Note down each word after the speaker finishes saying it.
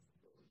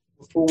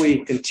Before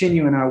we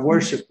continue in our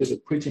worship through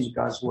the preaching of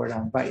God's word, I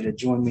invite you to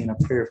join me in a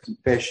prayer of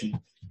confession.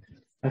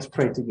 Let's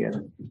pray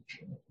together.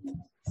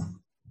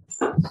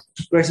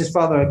 Gracious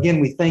Father, again,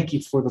 we thank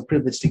you for the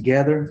privilege to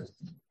gather.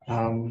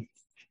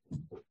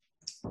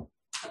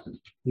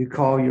 You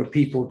call your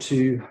people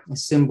to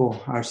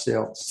assemble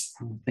ourselves.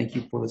 Thank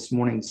you for this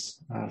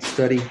morning's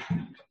study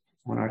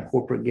on our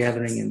corporate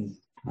gathering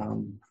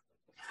and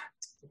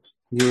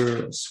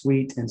your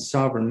sweet and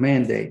sovereign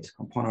mandate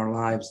upon our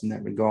lives in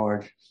that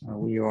regard.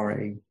 We are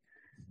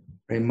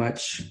very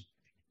much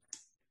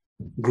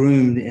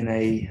groomed in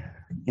a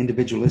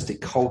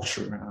individualistic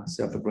culture,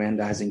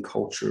 self-aggrandizing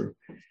culture,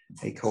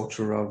 a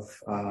culture of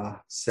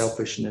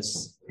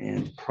selfishness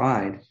and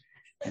pride,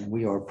 and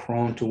we are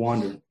prone to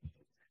wander.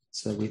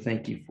 So we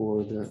thank you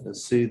for the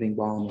soothing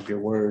balm of your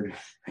word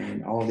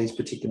and all these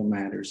particular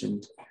matters,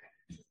 and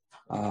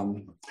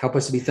help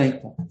us to be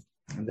thankful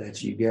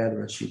that you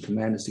gather us, you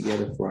command us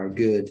together for our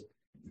good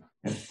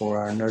and for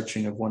our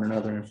nurturing of one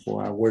another and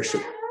for our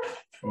worship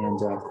and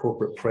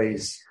corporate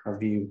praise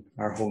of you,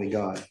 our holy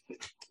God.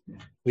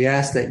 We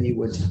ask that you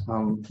would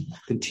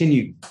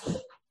continue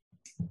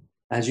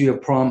as you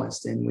have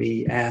promised, and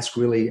we ask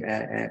really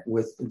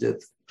with the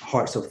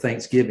hearts of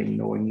thanksgiving,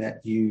 knowing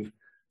that you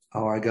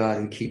are a God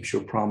who keeps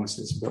your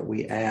promises. But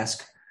we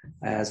ask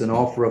as an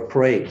offer of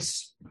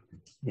praise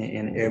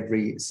in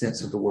every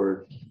sense of the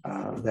word,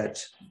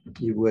 that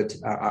you would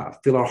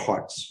fill our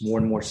hearts more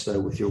and more so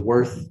with your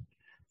worth.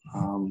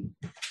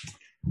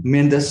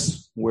 Mend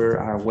us where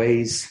our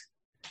ways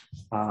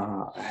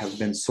have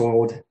been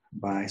soiled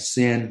by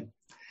sin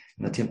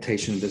and the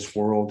temptation of this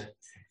world,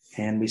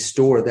 and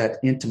restore that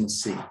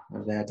intimacy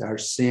that our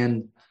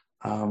sin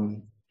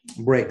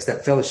breaks,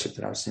 that fellowship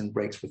that our sin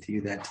breaks with you,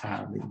 that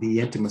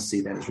the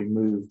intimacy that is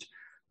removed.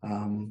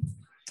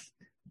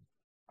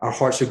 Our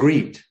hearts are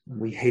grieved.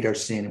 We hate our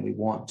sin and we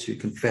want to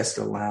confess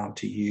it aloud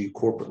to you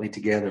corporately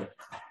together.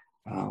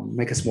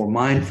 Make us more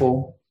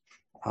mindful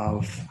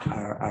of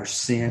our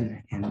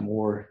sin and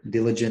more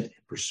diligent in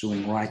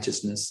pursuing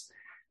righteousness,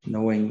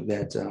 knowing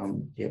that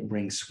it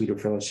brings sweeter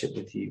fellowship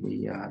with you.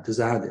 We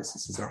desire this.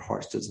 This is our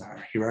heart's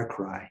desire. Hear our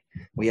cry.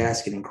 We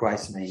ask it in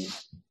Christ's name.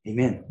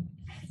 Amen.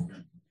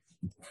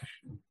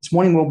 This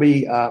morning we'll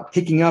be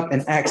picking up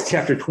in Acts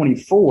chapter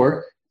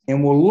 24.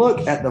 And we'll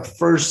look at the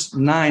first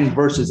 9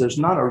 verses. There's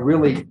not a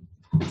really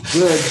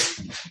good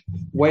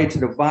way to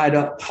divide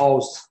up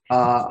Paul's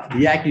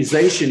the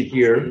accusation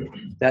here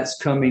that's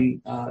coming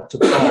to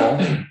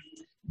Paul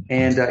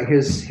and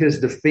his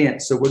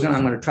defense. So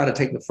I'm going to try to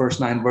take the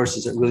first 9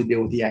 verses that really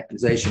deal with the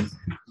accusation.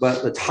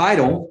 But the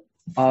title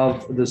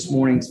of this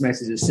morning's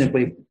message is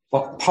simply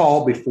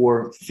Paul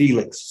before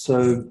Felix.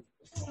 So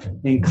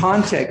in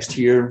context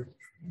here,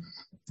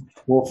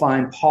 we'll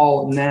find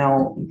Paul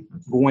now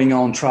going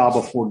on trial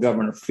before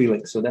Governor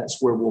Felix. So that's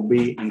where we'll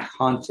be in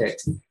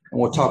context. And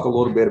we'll talk a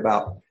little bit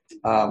about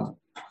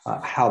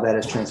how that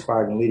has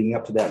transpired and leading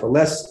up to that. But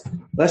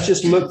let's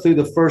just look through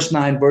the first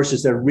 9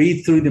 verses and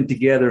read through them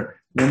together.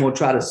 Then we'll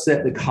try to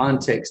set the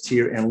context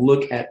here and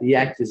look at the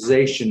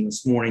accusation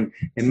this morning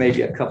and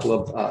maybe a couple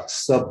of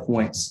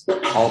sub-points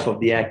off of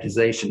the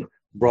accusation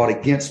brought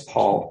against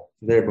Paul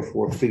there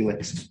before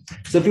Felix.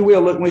 So if you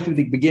will, look with me through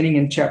the beginning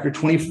in chapter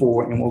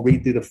 24, and we'll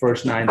read through the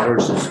first 9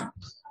 verses.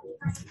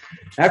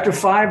 After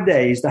 5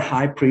 days, the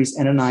high priest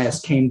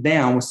Ananias came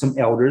down with some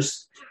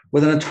elders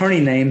with an attorney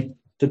named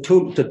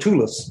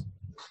Tertullus,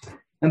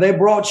 and they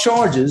brought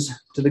charges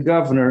to the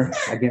governor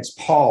against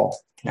Paul.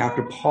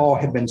 After Paul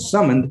had been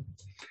summoned,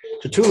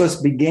 Tertullus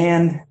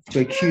began to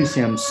accuse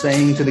him,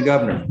 saying to the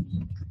governor,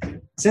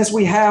 "Since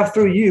we have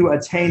through you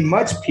attained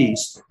much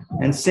peace,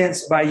 and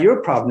since by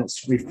your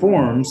providence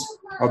reforms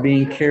are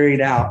being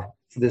carried out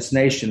for this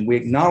nation, we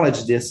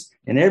acknowledge this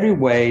in every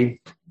way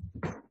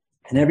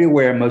and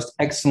everywhere, most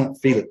excellent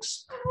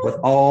Felix, with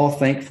all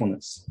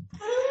thankfulness.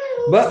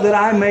 But that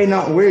I may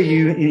not weary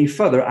you any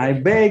further, I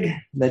beg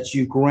that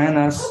you grant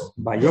us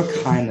by your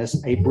kindness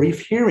a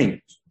brief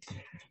hearing.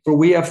 For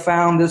we have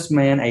found this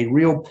man a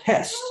real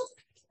pest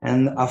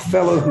and a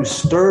fellow who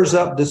stirs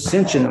up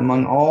dissension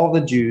among all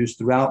the Jews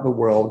throughout the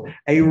world,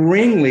 a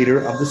ringleader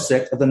of the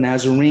sect of the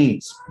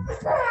Nazarenes.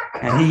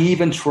 And he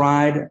even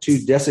tried to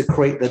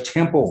desecrate the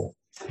temple.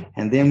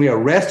 And then we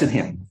arrested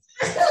him.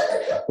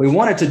 We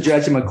wanted to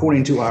judge him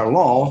according to our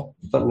law,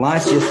 but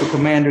Lysias, the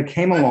commander,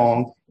 came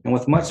along and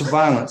with much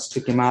violence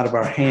took him out of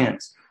our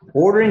hands,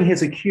 ordering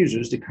his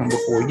accusers to come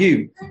before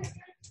you.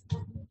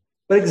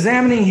 But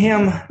examining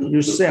him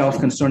yourself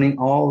concerning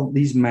all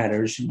these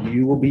matters,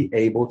 you will be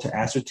able to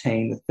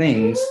ascertain the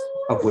things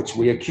of which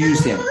we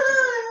accused him."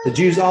 The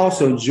Jews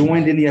also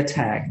joined in the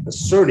attack,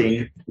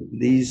 asserting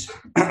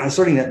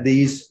that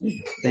these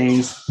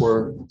things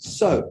were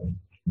so.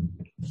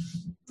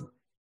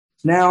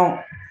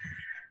 Now,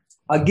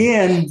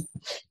 again,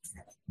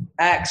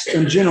 Acts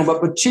in general,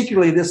 but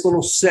particularly this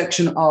little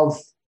section of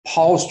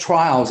Paul's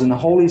trials and the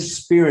Holy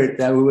Spirit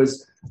that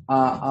was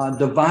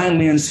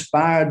divinely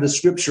inspired the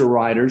scripture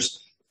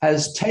writers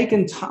has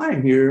taken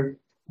time here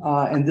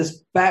in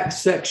this back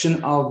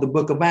section of the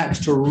book of Acts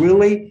to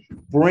really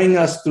bring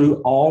us through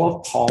all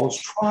of Paul's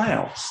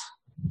trials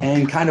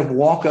and kind of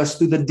walk us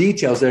through the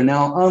details there.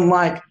 Now,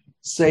 unlike,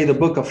 say, the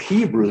book of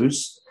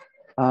Hebrews,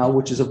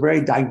 which is a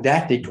very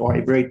didactic or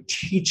a very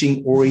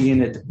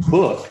teaching-oriented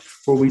book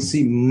where we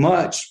see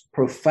much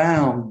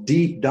profound,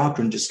 deep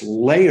doctrine just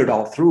layered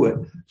all through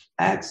it,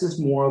 Acts is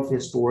more of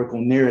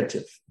historical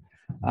narrative.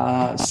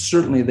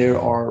 Certainly there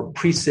are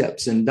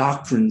precepts and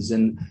doctrines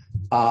and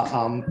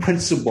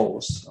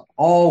principles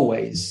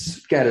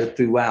always scattered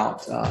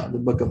throughout the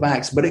book of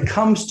Acts, but it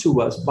comes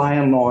to us by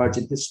and large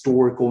in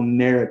historical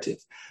narrative.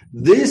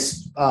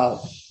 This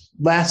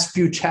last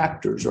few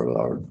chapters,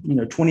 or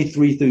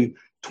 23 through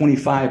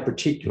 25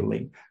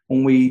 particularly,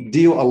 when we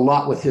deal a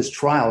lot with his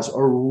trials,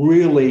 are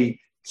really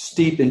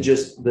steeped in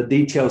just the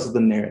details of the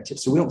narrative.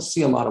 So we don't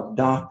see a lot of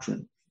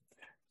doctrine.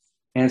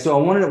 And so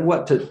I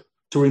wanted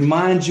to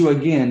remind you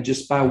again,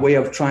 just by way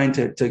of trying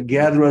to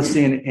gather us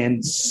in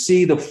and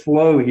see the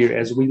flow here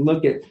as we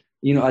look at,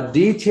 a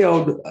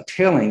detailed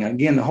telling.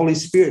 Again, the Holy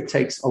Spirit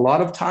takes a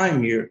lot of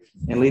time here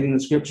in leading the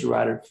scripture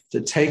writer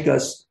to take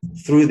us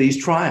through these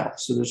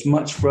trials. So there's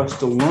much for us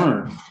to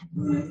learn,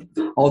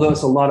 although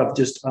it's a lot of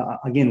just,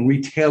 again,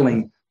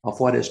 retelling of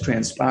what has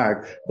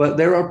transpired. But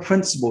there are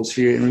principles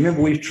here. And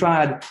remember, we've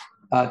tried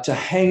to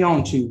hang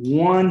on to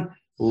one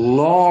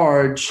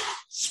large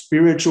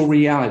spiritual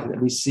reality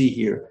that we see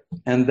here,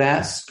 and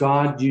that's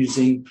God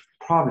using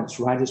providence,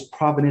 right? His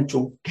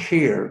providential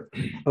care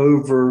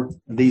over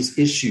these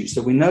issues.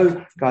 So we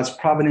know God's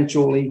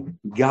providentially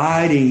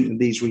guiding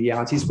these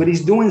realities, but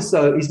he's doing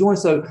so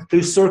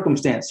through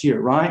circumstance here,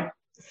 right?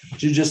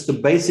 Just the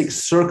basic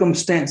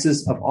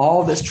circumstances of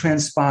all that's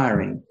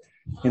transpiring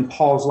in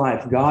Paul's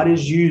life, God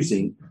is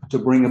using to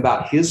bring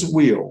about his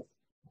will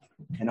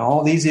and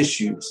all these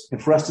issues,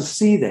 and for us to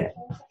see that.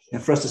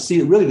 And for us to see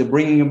it really, the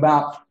bringing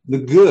about the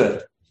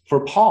good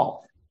for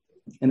Paul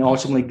and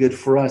ultimately good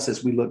for us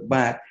as we look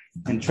back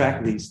and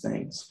track these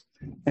things.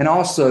 And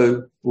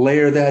also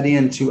layer that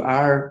into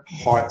our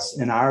hearts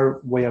and our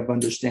way of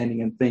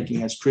understanding and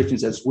thinking as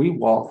Christians as we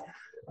walk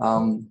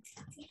in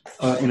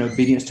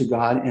obedience to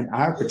God in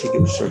our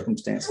particular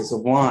circumstances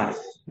of life.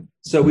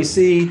 So we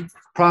see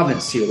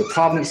providence here, the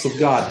providence of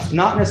God,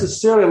 not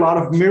necessarily a lot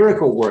of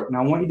miracle work.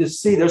 Now I want you to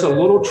see there's a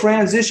little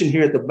transition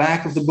here at the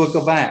back of the book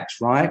of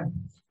Acts, right?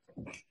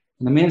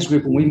 In the men's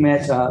group, when we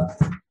met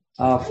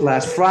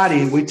last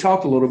Friday, we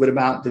talked a little bit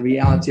about the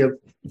reality of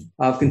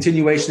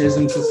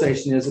continuationism,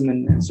 cessationism,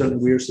 and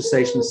certainly we are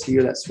cessationists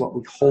here. That's what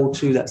we hold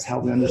to. That's how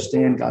we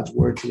understand God's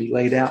word to be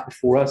laid out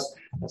before us.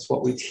 That's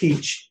what we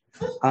teach.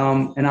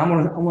 And I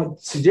want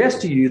to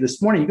suggest to you this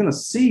morning, you're going to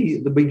see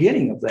the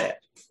beginning of that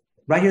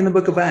right here in the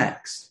book of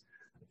Acts.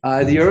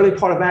 The early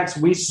part of Acts,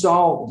 we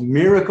saw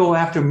miracle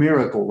after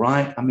miracle,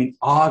 right? I mean,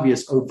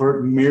 obvious,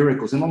 overt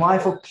miracles in the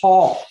life of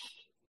Paul.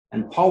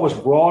 And Paul was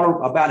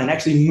brought about and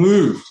actually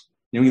moved.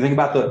 You think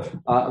about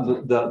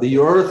the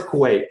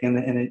earthquake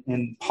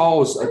and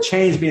Paul's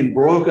chains being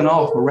broken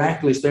off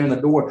miraculously there in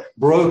the door,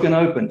 broken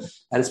open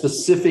at a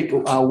specific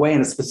way in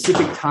a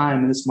specific time,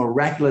 and this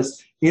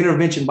miraculous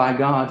intervention by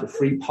God to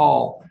free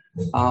Paul.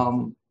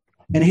 And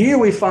here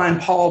we find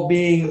Paul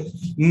being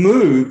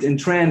moved in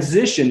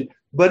transition,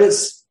 but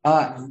it's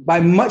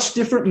by much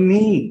different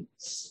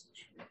means.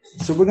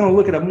 So we're going to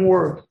look at a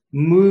more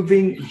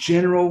moving,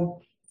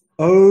 general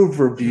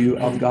overview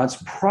of God's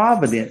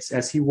providence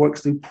as he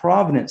works through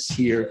providence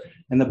here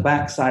in the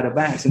backside of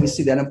Acts. And we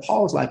see that in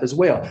Paul's life as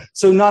well.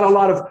 So not a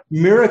lot of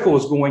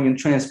miracles going and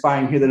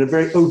transpiring here that are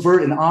very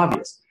overt and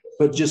obvious,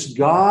 but just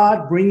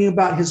God bringing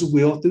about his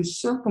will through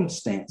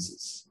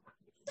circumstances.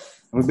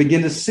 And we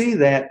begin to see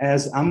that,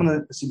 as I'm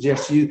going to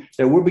suggest to you,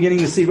 that we're beginning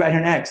to see right here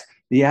in Acts,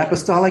 the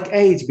apostolic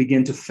age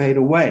begin to fade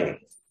away.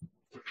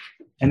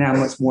 And now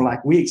much more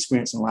like we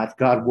experience in life,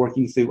 God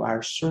working through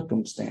our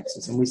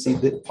circumstances. And we see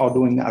that God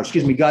doing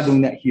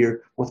that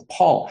here with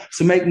Paul.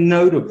 So make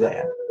note of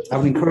that. I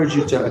would encourage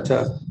you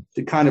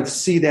to kind of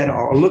see that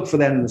or look for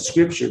that in the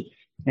scripture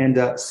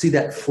and see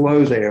that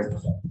flow there.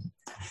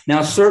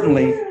 Now,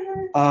 certainly,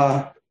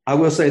 I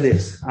will say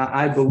this.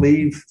 I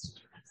believe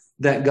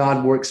that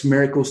God works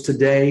miracles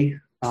today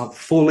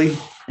fully.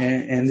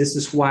 And this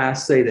is why I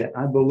say that.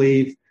 I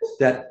believe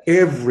that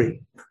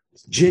every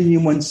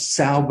genuine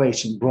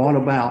salvation brought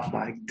about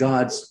by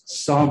God's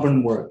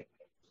sovereign work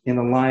in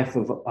the life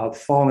of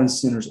fallen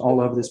sinners all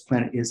over this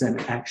planet is an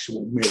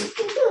actual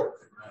miracle.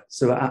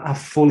 So I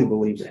fully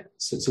believe that.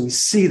 So we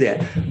see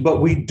that, but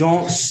we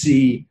don't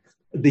see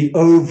the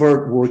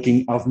overt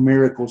working of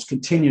miracles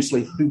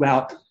continuously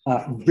throughout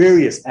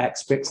various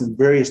aspects and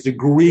various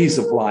degrees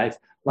of life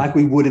like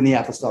we would in the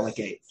apostolic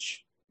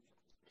age.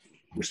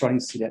 We're starting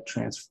to see that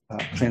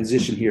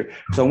transition here.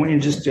 So I want you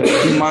to just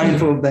be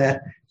mindful of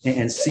that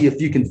and see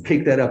if you can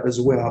pick that up as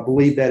well. I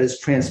believe that is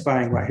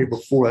transpiring right here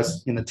before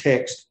us in the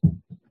text.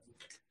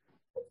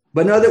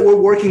 But know that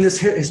we're working this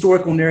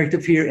historical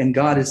narrative here, and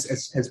God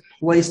has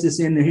placed this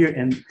in here,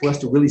 and for us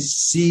to really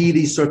see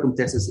these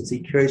circumstances as he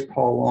carries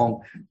Paul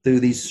along through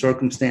these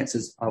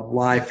circumstances of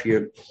life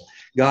here.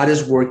 God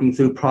is working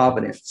through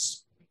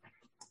providence.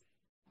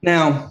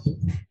 Now,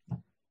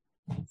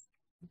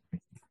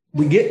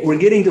 we're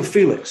getting to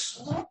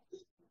Felix.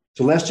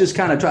 So let's just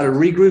kind of try to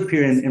regroup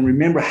here and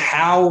remember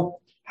how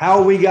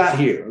we got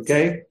here,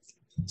 okay?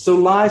 So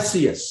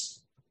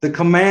Lysias, the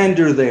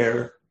commander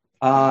there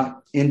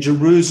in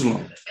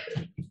Jerusalem,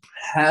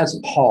 has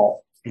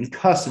Paul in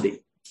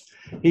custody.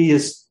 He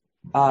has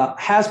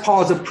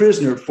Paul as a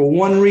prisoner for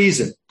one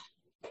reason,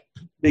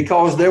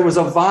 because there was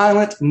a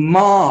violent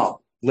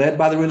mob led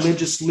by the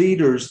religious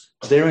leaders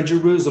there in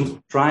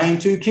Jerusalem trying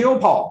to kill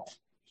Paul.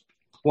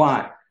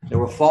 Why? There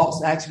were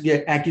false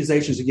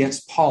accusations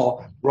against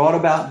Paul brought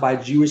about by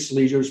Jewish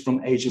leaders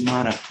from Asia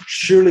Minor.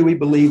 Surely we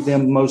believe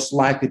them most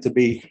likely to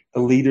be the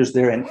leaders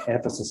there in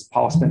Ephesus.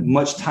 Paul spent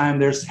much time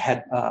there,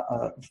 had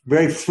a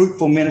very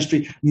fruitful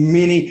ministry.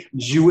 Many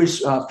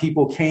Jewish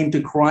people came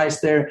to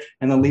Christ there,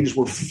 and the leaders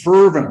were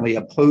fervently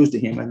opposed to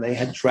him, and they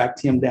had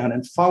tracked him down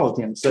and followed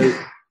him. So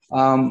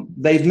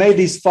they've made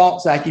these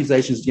false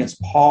accusations against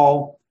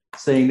Paul,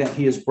 saying that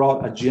he has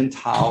brought a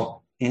Gentile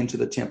into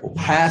the temple,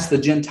 past the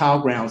Gentile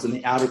grounds in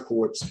the outer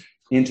courts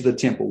into the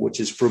temple,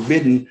 which is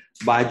forbidden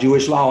by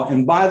Jewish law.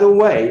 And by the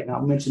way, and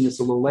I'll mention this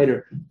a little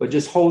later, but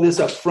just hold this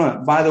up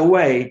front. By the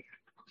way,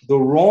 the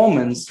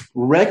Romans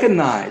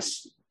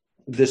recognize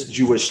this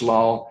Jewish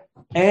law,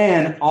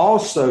 and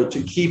also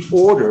to keep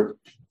order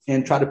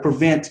and try to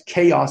prevent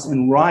chaos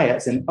and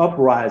riots and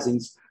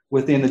uprisings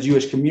within the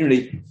Jewish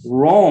community,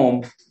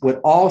 Rome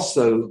would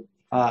also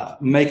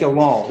make a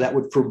law that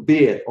would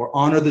forbid or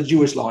honor the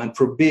Jewish law and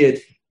forbid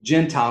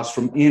Gentiles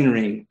from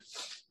entering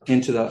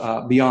into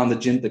the beyond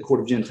the court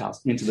of Gentiles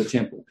into the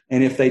temple.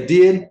 And if they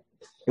did,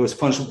 it was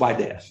punishable by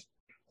death.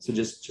 So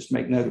just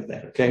make note of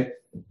that, okay?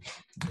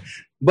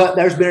 But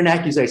there's been an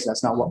accusation.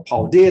 That's not what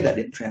Paul did. That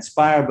didn't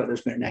transpire, but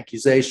there's been an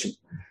accusation.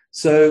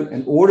 So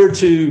in order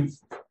to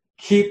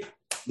keep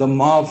the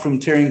mob from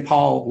tearing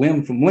Paul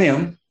limb from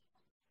limb,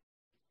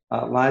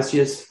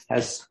 Lysias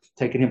has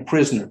taken him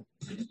prisoner.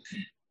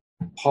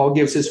 Paul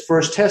gives his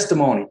first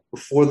testimony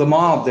before the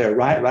mob there,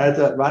 right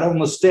on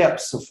the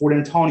steps of Fort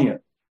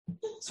Antonia.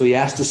 So he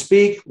asks to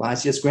speak.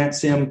 Lysias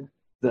grants him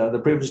the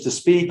privilege to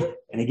speak,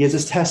 and he gives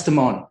his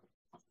testimony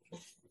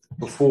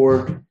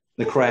before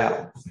the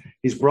crowd.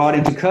 He's brought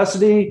into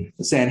custody.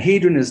 The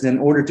Sanhedrin is then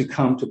ordered to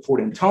come to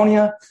Fort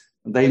Antonia.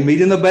 They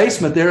meet in the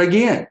basement there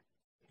again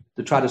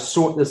to try to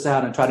sort this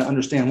out and try to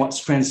understand what's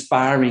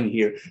transpiring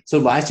here, so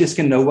Lysias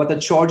can know what the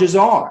charges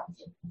are.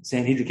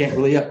 Sanhedrin can't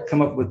really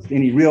come up with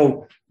any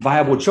real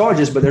viable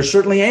charges, but they're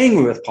certainly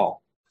angry with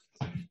Paul.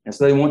 And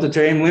so they want to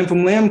tear him limb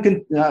from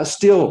limb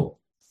still.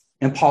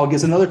 And Paul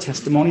gives another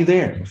testimony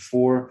there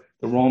before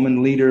the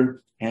Roman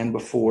leader and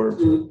before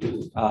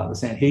the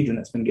Sanhedrin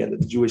that's been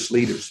gathered, the Jewish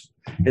leaders.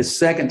 His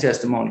second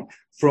testimony.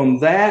 From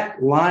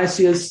that,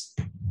 Lysias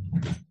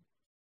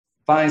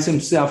finds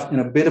himself in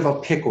a bit of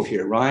a pickle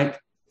here, right?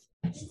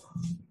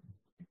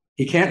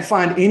 He can't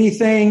find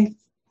anything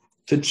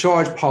to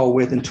charge Paul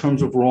with in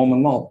terms of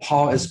Roman law.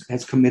 Paul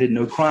has committed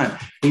no crime.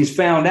 He's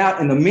found out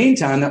in the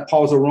meantime that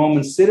Paul's a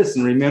Roman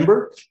citizen,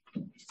 remember?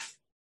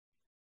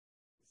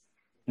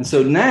 And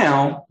so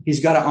now he's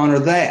got to honor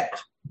that.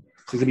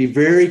 So he's going to be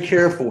very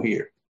careful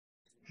here.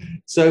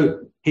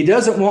 So he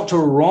doesn't want to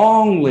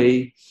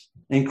wrongly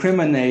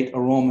incriminate a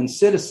Roman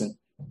citizen.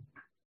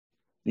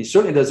 He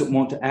certainly doesn't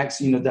want to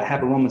to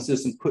have a Roman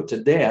citizen put to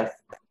death,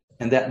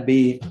 and that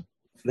be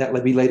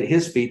laid at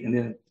his feet, and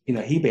then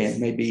he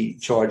may be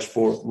charged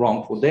for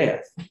wrongful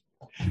death.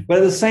 But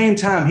at the same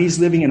time, he's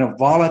living in a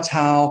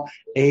volatile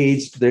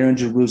age there in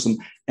Jerusalem,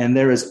 and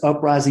there is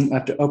uprising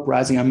after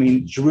uprising. I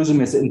mean,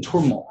 Jerusalem is in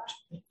turmoil.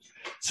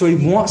 So he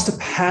wants to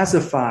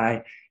pacify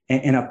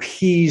and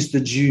appease the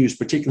Jews,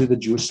 particularly the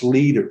Jewish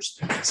leaders.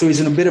 So he's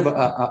in a bit of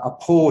a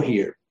pull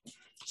here.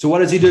 So what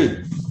does he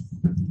do?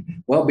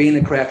 Well, being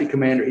the crafty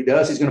commander he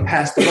does, he's going to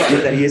pass the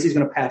buck. He's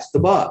going to pass the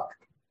buck.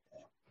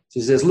 So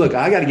he says, look,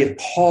 I got to get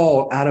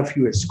Paul out of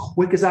here as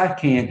quick as I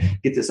can,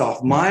 get this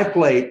off my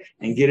plate,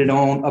 and get it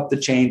on up the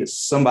chain to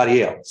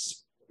somebody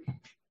else.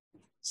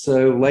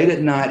 So late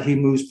at night, he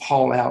moves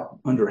Paul out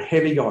under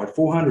heavy guard,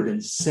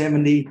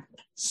 470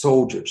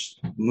 soldiers.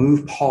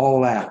 Move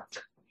Paul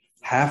out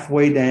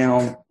halfway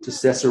down to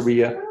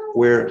Caesarea,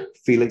 where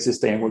Felix is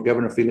staying, where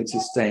Governor Felix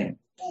is staying.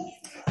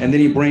 And then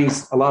he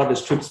brings a lot of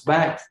his troops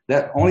back,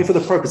 that only for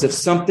the purpose, if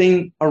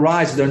something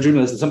arises during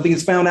Jerusalem, something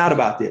is found out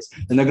about this,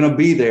 then they're going to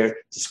be there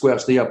to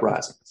squelch the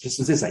uprising. This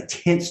is a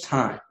tense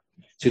time.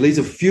 So he leaves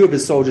a few of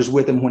his soldiers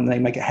with him when they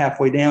make it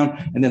halfway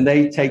down, and then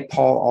they take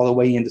Paul all the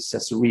way into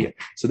Caesarea.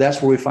 So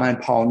that's where we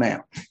find Paul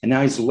now. And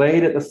now he's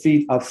laid at the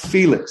feet of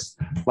Felix.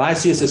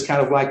 Lysias is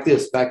kind of like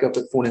this, back up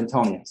at Fort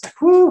Antonia. It's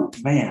like, whoo,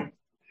 man,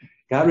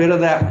 got rid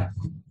of that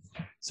one.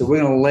 So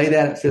we're going to lay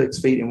that at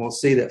Felix's feet, and we'll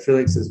see that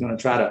Felix is going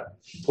to try to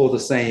pull the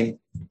same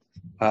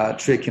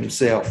trick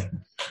himself.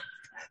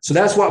 So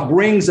that's what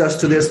brings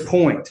us to this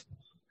point.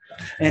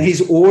 And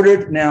he's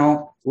ordered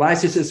now,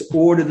 Lysias has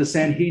ordered the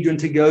Sanhedrin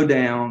to go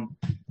down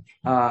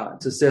to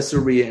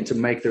Caesarea and to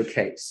make their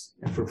case,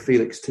 and for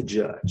Felix to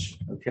judge.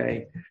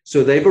 Okay,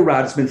 so they've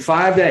arrived. It's been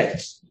 5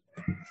 days.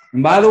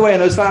 And by the way, in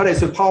those 5 days,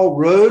 so Paul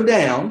rode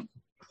down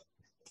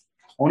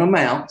on a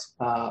mount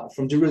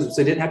from Jerusalem,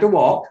 so he didn't have to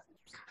walk.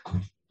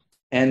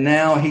 And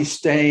now he's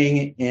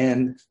staying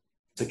in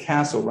the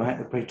castle, right,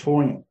 the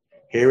Praetorium,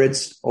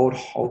 Herod's old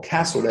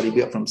castle that he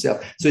built for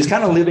himself. So he's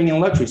kind of living in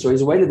luxury. So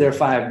he's waited there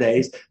 5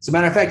 days. As a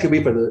matter of fact,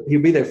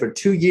 he'll be there for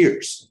 2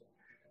 years,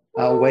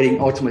 waiting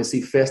ultimately to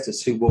see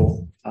Festus, who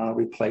will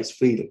replace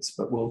Felix.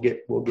 But we'll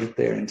get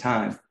there in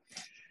time.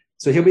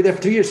 So he'll be there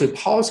for 2 years. So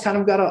Paul's kind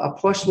of got a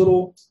plush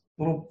little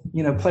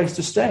place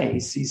to stay.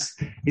 He's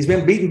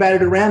been beaten,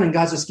 battered around, and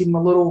God's just giving him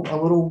a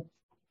little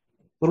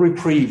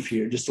reprieve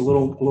here, just a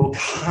little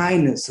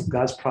kindness of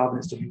God's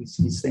providence.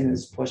 He's staying in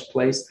this plush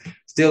place.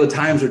 Still, the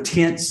times are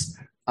tense.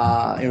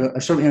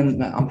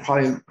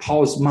 Certainly,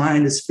 Paul's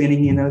mind is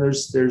spinning.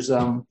 There's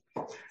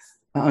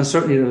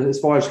uncertainty as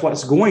far as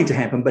what's going to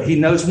happen, but he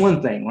knows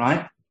one thing,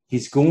 right?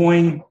 He's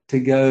going to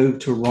go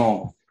to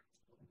Rome.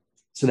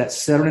 So that's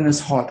settled in his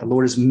heart. The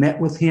Lord has met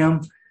with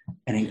him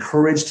and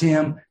encouraged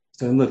him.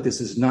 So look,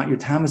 your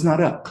time is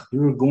not up.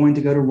 You're going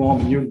to go to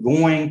Rome, and you're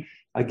going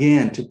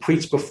again to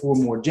preach before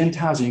more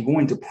Gentiles, and you're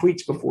going to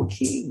preach before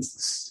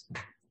kings.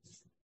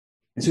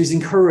 And so he's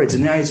encouraged,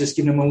 and now he's just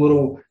giving him a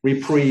little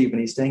reprieve, and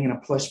he's staying in a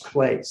plush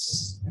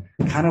place.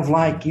 Kind of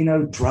like,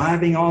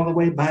 driving all the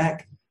way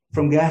back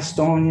from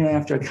Gastonia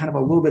after kind of a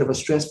little bit of a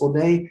stressful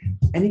day,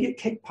 and you get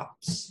cake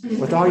pops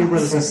with all your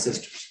brothers and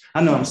sisters.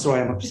 I know, I'm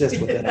sorry, I'm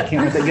obsessed with that. I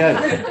can't let that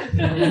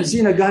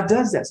go. God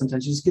does that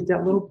sometimes. You just get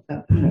that little,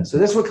 So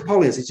that's what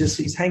Paul is.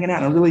 He's hanging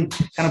out in a really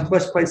kind of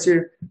plush place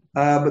here,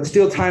 but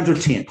still times are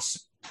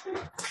tense.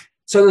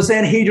 So the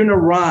Sanhedrin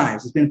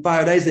arrives. It's been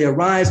 5 days. They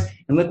arise,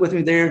 and look with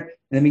me there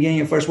in the beginning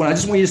of verse 1. I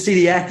just want you to see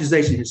the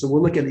accusation here. So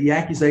we'll look at the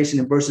accusation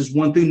in verses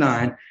 1 through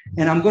 9,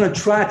 and I'm going to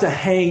try to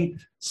hang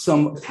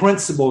some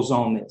principles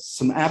on this,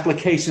 some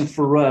application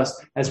for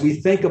us as we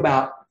think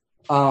about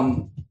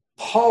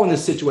Paul in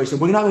this situation.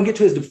 We're not going to get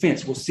to his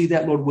defense. We'll see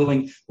that, Lord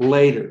willing,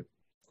 later.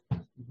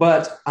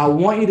 But I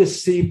want you to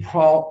see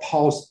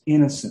Paul's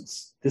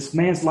innocence. This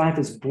man's life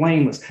is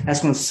blameless.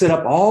 That's going to set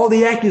up all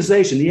the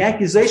accusation. The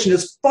accusation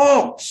is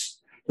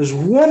false. There's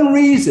one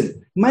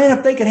reason. Man,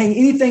 if they could hang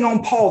anything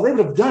on Paul, they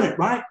would have done it,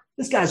 right?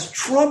 This guy's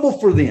trouble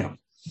for them.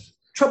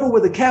 Trouble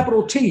with a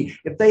capital T.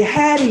 If they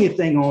had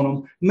anything on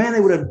him, man, they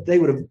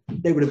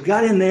would have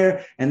got in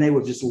there and they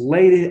would have just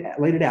laid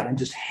it out and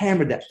just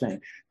hammered that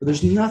thing. But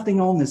there's nothing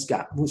on this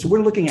guy. So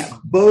we're looking at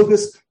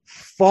bogus,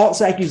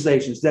 false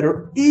accusations that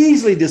are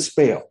easily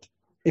dispelled.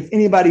 If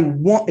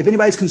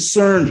anybody's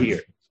concerned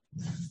here.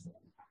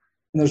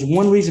 And there's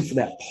one reason for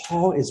that.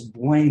 Paul is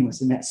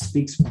blameless, and that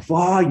speaks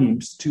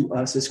volumes to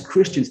us as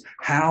Christians,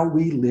 how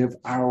we live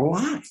our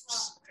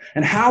lives.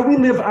 And how we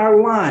live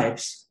our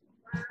lives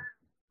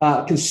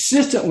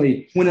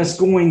consistently when it's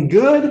going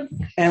good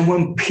and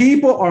when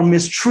people are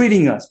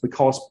mistreating us,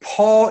 because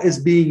Paul is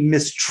being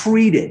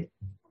mistreated.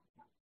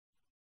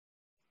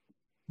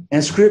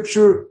 And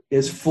Scripture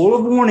is full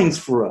of warnings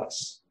for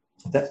us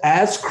that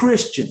as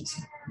Christians,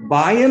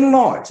 by and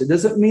large, it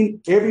doesn't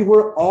mean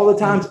everywhere, all the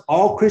times,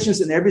 all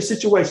Christians in every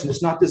situation.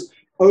 It's not this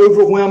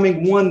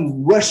overwhelming,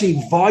 one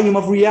rushing volume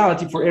of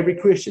reality for every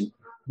Christian.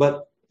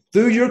 But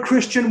through your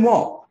Christian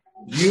walk,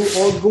 you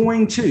are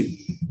going to,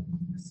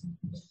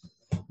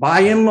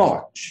 by and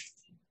large,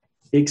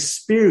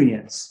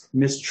 experience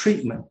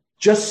mistreatment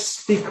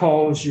just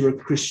because you're a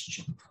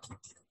Christian.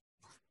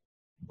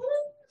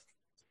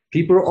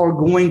 People are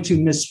going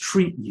to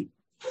mistreat you.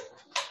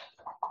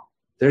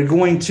 They're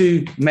going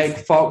to make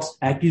false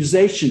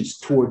accusations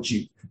towards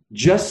you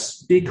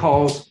just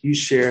because you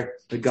share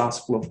the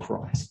gospel of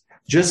Christ,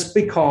 just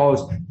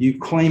because you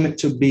claim it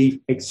to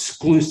be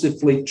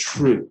exclusively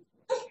true,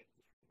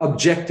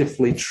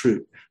 objectively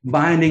true,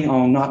 binding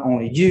on not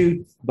only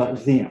you,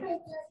 but them.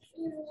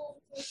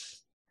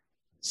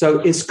 So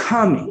it's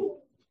coming.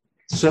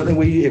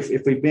 Certainly,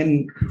 if we've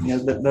been,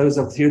 those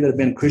of us here that have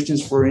been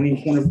Christians for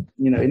any point of,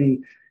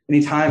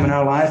 any time in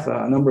our life,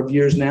 a number of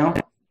years now,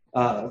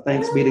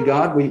 thanks be to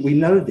God, we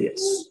know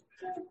this.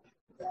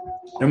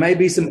 There may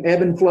be some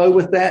ebb and flow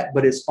with that,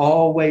 but it's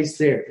always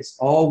there. It's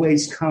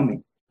always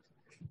coming.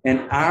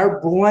 And our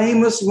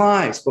blameless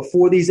lives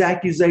before these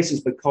accusations,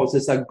 because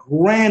it's a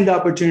grand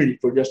opportunity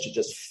for us to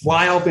just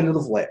fly off into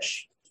the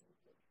flesh.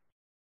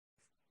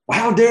 Well,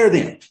 how dare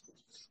them?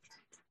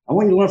 I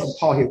want you to learn from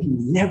Paul here. He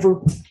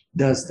never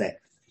does that.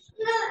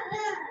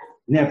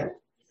 Never.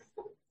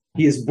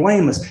 He is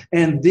blameless.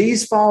 And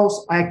these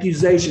false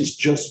accusations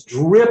just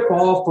drip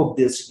off of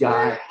this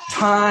guy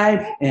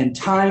time and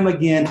time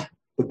again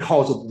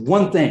because of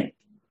one thing.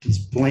 He's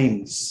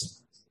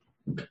blameless.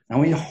 I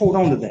want you to hold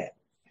on to that.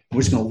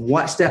 We're just going to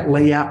watch that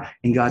lay out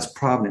in God's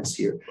providence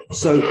here.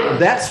 So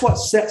that's what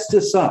sets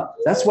this up.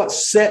 That's what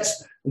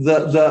sets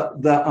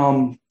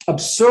the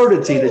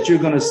absurdity that you're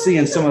going to see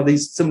in some of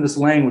this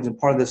language and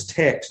part of this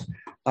text,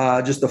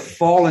 just the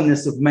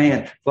fallenness of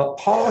man. But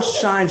Paul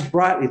shines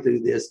brightly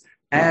through this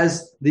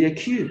as the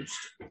accused.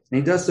 And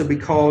he does so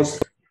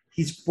because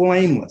he's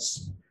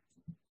blameless.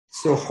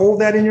 So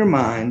hold that in your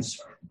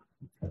minds,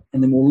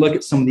 and then we'll look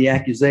at some of the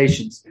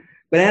accusations.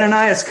 But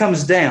Ananias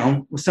comes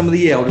down with some of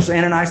the elders.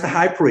 Ananias, the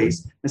high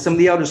priest, and some of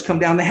the elders come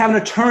down. They have an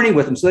attorney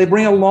with them, so they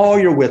bring a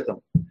lawyer with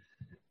them.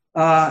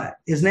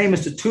 His name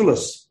is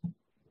Tertullus.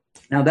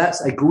 Now,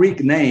 that's a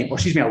Greek name, or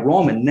excuse me, a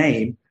Roman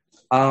name,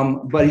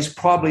 but he's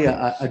probably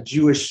a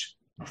Jewish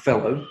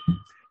fellow.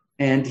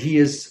 And he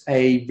is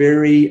a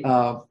very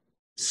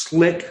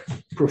slick,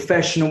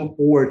 professional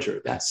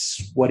orator.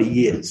 That's what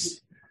he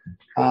is.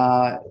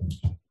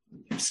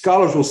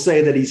 Scholars will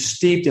say that he's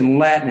steeped in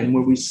Latin, and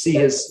when we see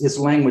his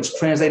language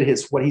translated,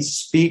 what he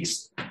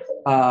speaks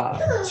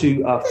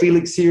to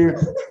Felix here,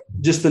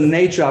 just the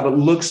nature of it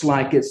looks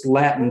like it's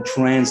Latin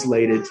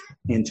translated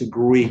into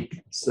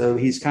Greek. So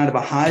he's kind of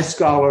a high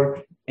scholar,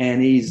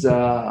 and he's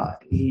a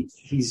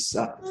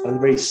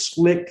very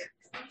slick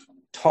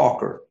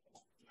talker.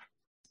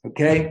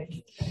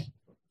 Okay,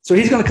 so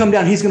he's going to come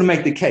down. He's going to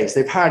make the case.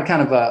 They've hired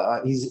kind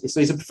of he's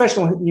a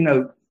professional,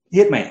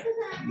 hitman.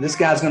 This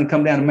guy's going to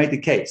come down and make the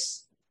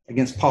case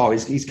against Paul.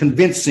 He's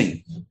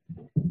convincing.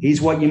 He's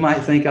what you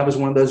might think of as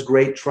one of those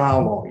great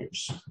trial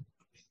lawyers.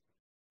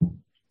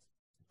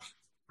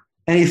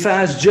 And he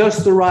finds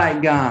just the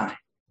right guy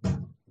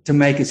to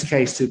make his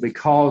case to,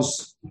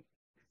 because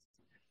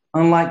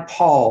unlike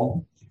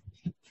Paul,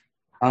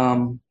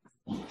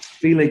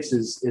 Felix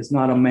is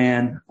not a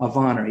man of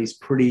honor. He's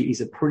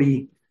a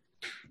pretty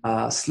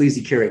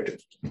sleazy character.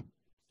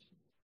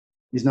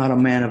 He's not a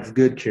man of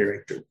good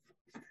character.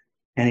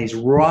 And he's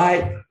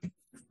ripe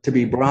to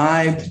be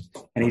bribed,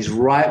 and he's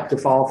ripe to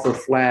fall for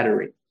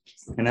flattery.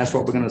 And that's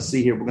what we're going to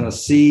see here. We're going to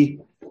see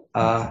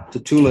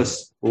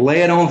Tertullus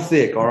lay it on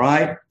thick, all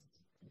right?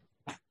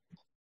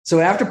 So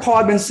after Paul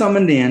had been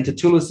summoned in,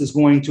 Tertullus is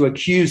going to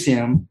accuse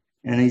him,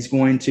 and he's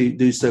going to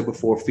do so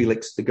before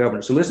Felix the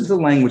governor. So listen to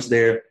the language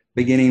there,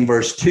 beginning in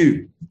verse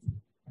 2.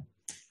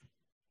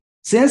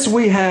 Since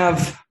we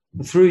have,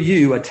 through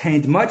you,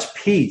 attained much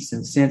peace,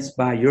 and since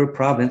by your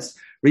providence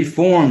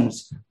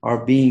reforms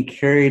are being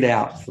carried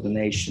out for the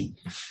nation.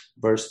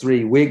 Verse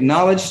 3, we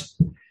acknowledge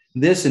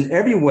this in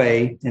every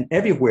way and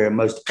everywhere,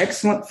 most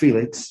excellent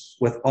Felix,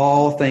 with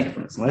all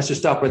thankfulness. And let's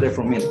just stop right there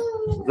for a minute.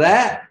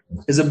 That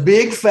is a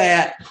big,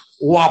 fat,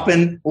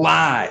 whopping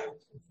lie.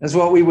 That's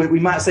what we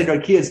might say to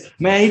our kids.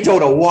 Man, he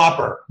told a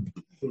whopper.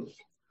 I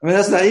mean,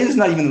 it's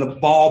not even in the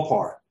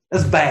ballpark.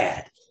 That's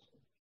bad.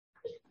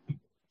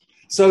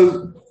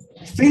 So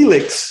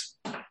Felix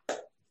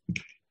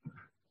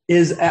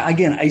is,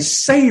 again, a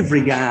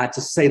savory guy,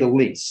 to say the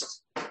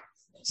least.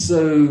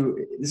 So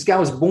this guy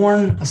was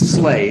born a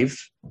slave.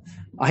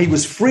 He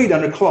was freed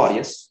under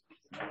Claudius,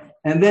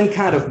 and then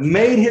kind of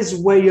made his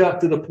way up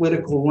through the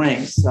political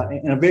ranks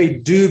in a very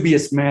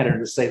dubious manner,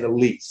 to say the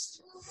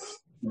least,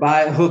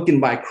 by hook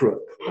and by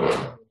crook.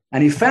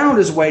 And he found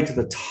his way to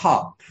the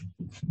top.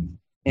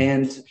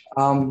 And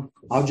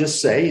I'll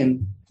just say,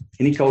 in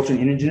any culture, in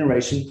any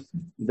generation,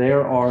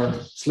 there are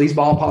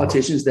sleazeball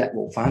politicians that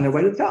will find their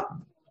way to the top.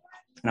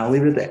 And I'll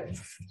leave it at that.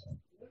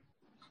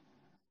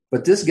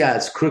 But this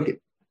guy's crooked.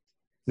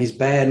 He's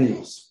bad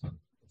news.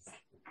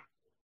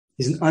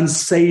 He's an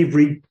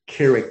unsavory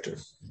character.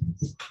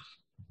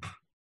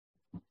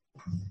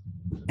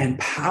 And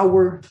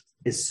power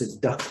is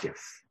seductive.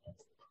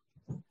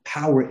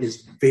 Power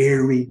is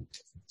very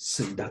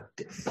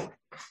seductive.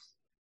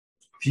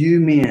 Few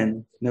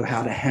men know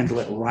how to handle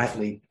it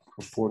rightly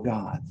before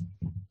God.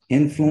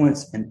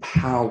 Influence and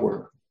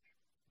power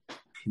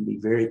can be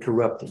very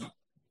corrupting.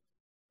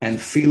 And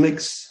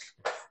Felix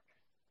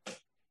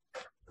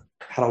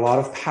had a lot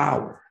of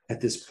power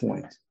at this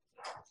point,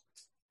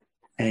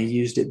 and he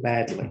used it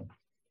badly.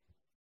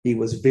 He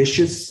was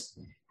vicious.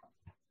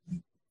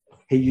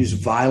 He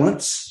used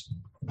violence.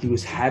 He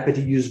was happy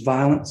to use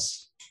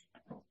violence.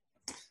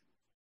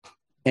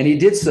 And he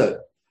did so.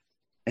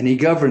 And he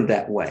governed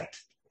that way.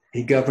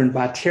 He governed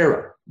by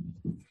terror.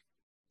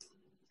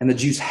 And the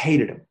Jews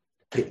hated him.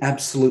 They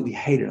absolutely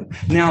hated him.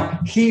 Now,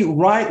 he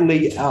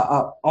rightly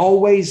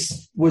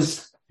always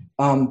was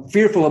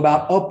fearful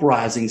about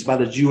uprisings by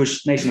the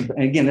Jewish nation.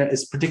 And again,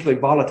 it's particularly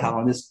volatile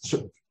in this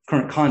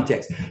current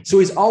context. So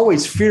he's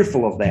always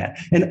fearful of that.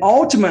 And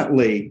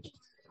ultimately,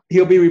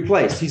 he'll be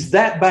replaced. He's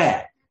that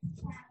bad.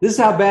 This is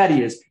how bad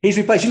he is. He's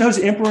replaced. You know who's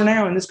the emperor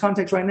now in this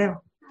context right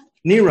now?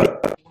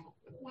 Nero.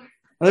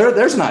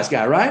 There's a nice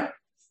guy, right?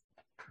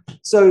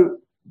 So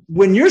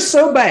when you're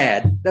so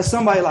bad that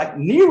somebody like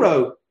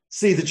Nero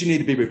sees that you need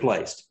to be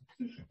replaced,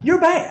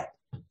 you're bad.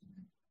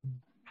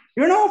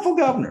 You're an awful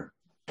governor.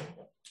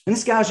 And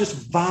this guy's just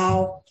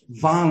vile,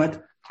 violent,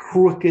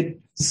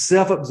 crooked,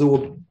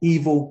 self-absorbed,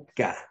 evil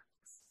guy.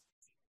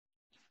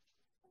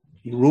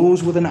 He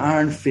rules with an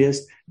iron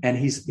fist, and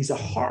he's a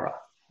horror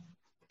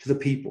to the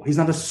people. He's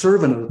not a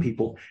servant of the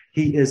people.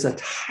 He is a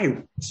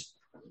tyrant.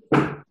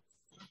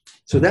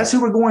 So that's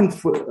who we're going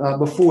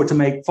before to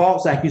make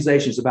false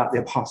accusations about the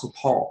Apostle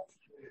Paul.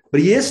 But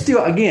he is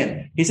still,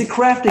 again, he's a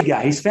crafty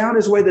guy. He's found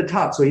his way to the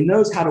top, so he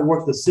knows how to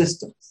work the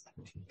system.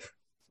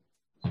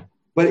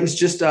 But it's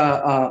just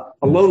a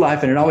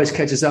lowlife, and it always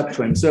catches up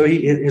to him. So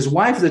his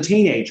wife is a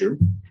teenager,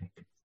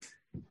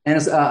 and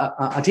it's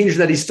a teenager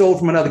that he stole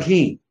from another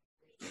king.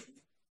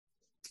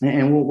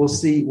 And we'll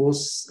see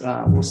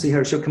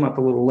her. She'll come up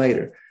a little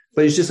later.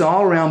 But he's just an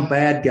all-around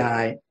bad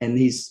guy, and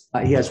he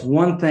has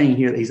one thing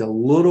here. He's a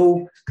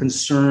little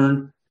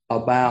concerned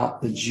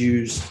about the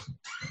Jews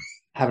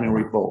having a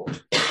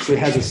revolt. So he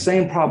has the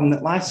same problem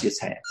that Lysias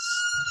has.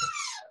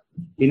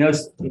 He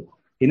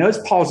knows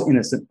Paul's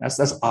innocent.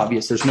 That's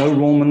obvious. There's no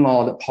Roman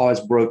law that Paul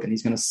has broken.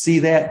 He's going to see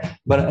that,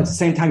 but at the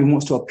same time, he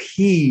wants to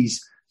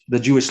appease the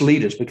Jewish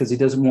leaders because he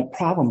doesn't want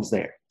problems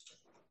there.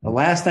 The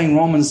last thing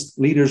Romans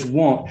leaders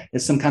want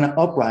is some kind of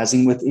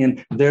uprising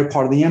within their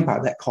part of the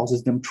empire that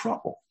causes them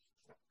trouble.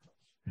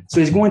 So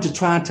he's going to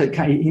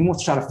he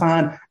wants to try to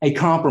find a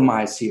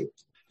compromise here.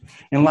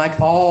 And like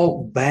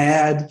all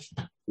bad,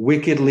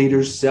 wicked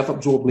leaders,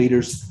 self-absorbed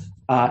leaders,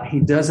 he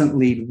doesn't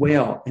lead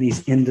well, and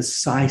he's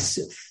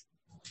indecisive.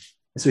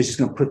 And so he's just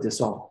going to put this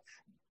off.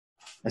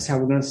 That's how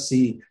we're going to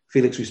see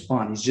Felix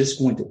respond. He's just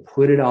going to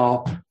put it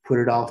off,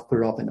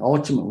 and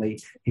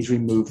ultimately he's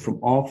removed from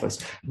office.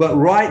 But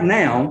right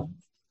now,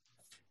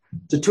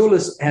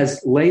 Tertullus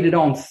has laid it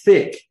on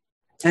thick.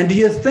 And do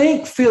you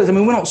think Felix,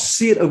 we don't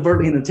see it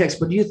overtly in the text,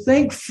 but do you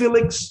think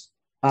Felix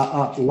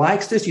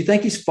likes this? Do you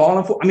think he's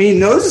fallen for it? He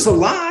knows it's a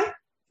lie,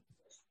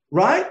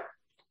 right?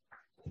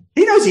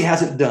 He knows he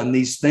hasn't done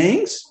these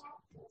things.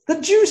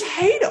 The Jews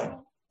hate him.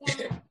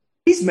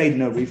 He's made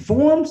no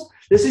reforms.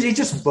 He's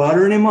just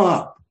buttering him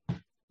up.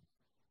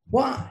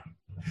 Why?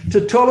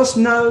 Tertullus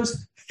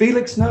knows,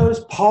 Felix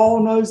knows,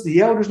 Paul knows, the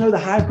elders know, the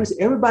high priest,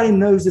 everybody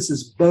knows this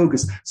is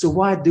bogus. So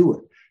why do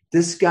it?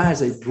 This guy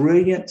is a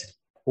brilliant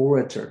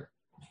orator.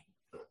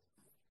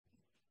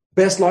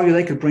 Best lawyer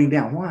they could bring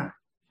down. Why?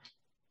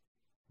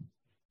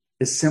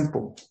 It's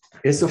simple.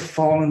 It's a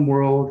fallen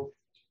world,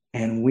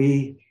 and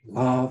we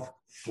love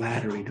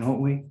flattery,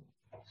 don't we?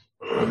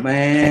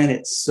 Man,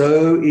 it's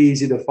so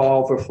easy to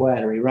fall for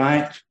flattery,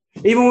 right?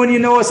 Even when you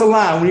know it's a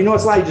lie. When you know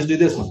it's a lie, you just do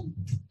this one.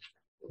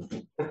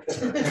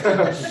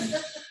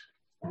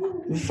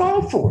 You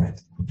fall for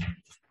it.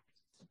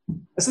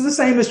 So the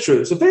same is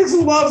true. So Felix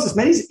loves this,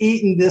 man. He's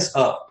eating this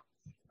up.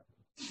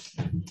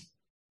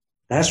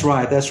 That's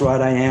right.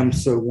 I am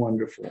so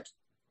wonderful.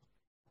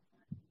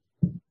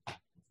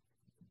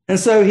 And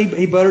so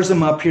he butters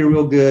him up here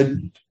real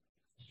good.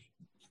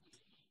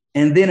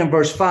 And then in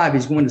verse 5,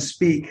 he's going to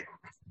speak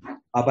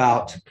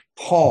about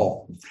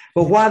Paul.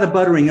 But why the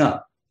buttering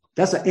up?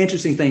 That's an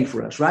interesting thing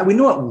for us, right? We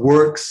know it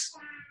works.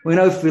 We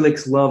know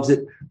Felix loves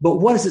it. But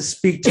what does it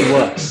speak to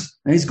us?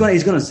 And he's going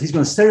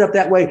to set it up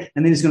that way,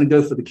 and then he's going to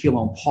go for the kill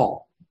on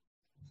Paul.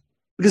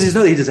 Because he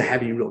knows he doesn't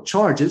have any real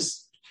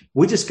charges.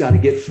 We just got to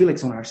get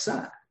Felix on our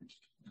side.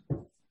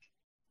 But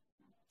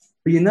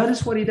you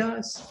notice what he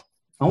does?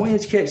 I want you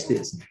to catch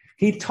this.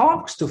 He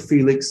talks to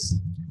Felix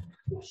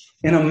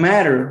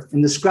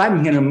in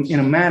describing him in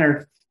a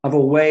manner of a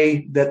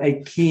way that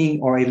a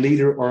king or a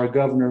leader or a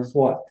governor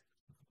what?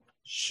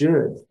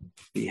 Should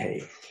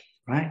behave,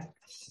 right?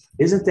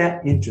 Isn't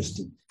that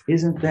interesting?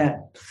 Isn't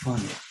that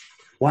funny?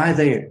 Why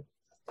there?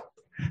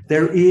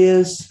 There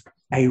is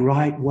a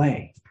right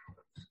way.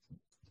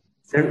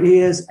 There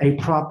is a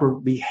proper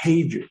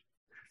behavior.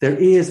 There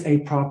is a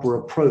proper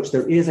approach.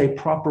 There is a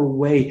proper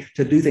way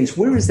to do things.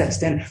 Where is that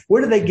standard?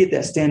 Where do they get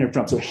that standard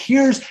from? So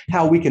here's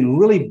how we can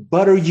really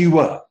butter you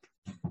up.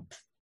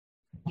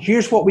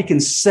 Here's what we can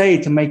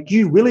say to make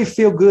you really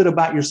feel good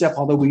about yourself,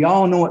 although we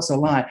all know it's a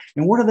lie.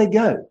 And where do they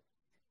go?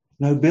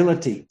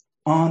 Nobility,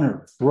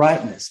 honor,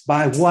 rightness.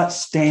 By what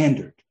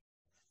standard?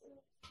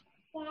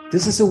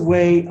 This is a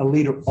way a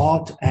leader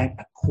ought to act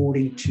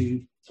according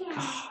to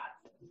God.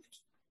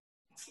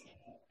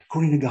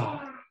 According to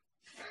God.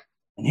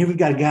 And here we've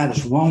got a guy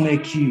that's wrongly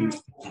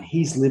accused, and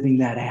he's living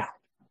that out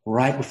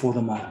right before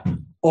them all.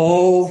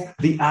 Oh,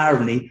 the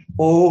irony.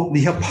 Oh,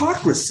 the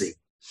hypocrisy.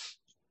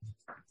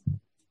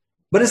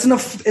 But it's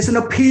an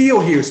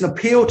appeal here. It's an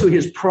appeal to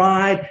his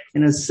pride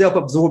and his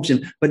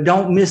self-absorption. But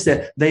don't miss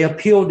that. They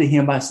appealed to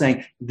him by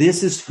saying,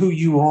 this is who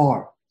you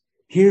are.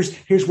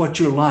 Here's what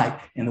you're like.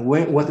 And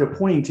what they're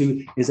pointing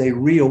to is a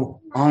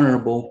real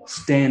honorable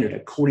standard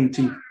according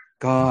to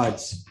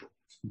God's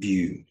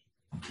view.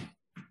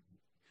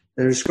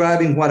 They're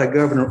describing what a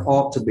governor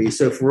ought to be.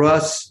 So for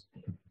us,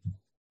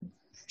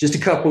 just a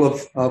couple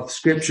of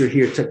scripture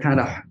here to kind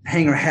of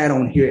hang our hat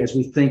on here as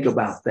we think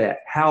about that,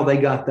 how they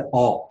got the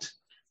ought,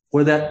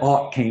 where that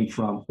ought came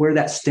from, where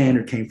that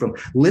standard came from.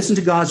 Listen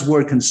to God's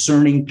word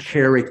concerning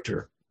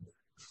character.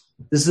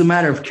 This is a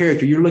matter of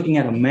character. You're looking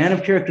at a man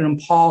of character in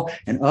Paul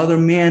and other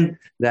men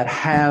that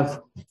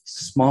have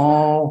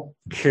small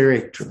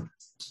character,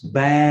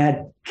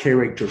 bad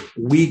character,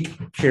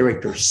 weak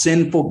character,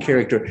 sinful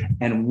character,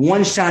 and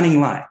one shining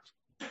light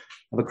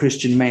of a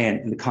Christian man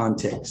in the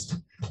context.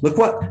 Look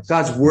what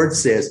God's word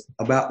says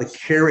about the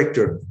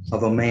character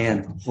of a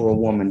man or a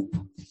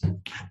woman.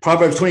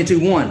 Proverbs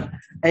 22:1.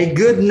 A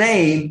good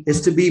name is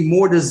to be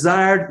more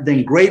desired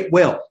than great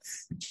wealth.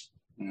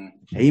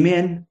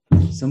 Amen.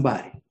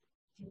 Somebody.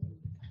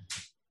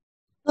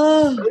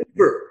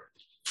 Favor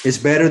is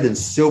better than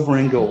silver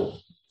and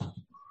gold.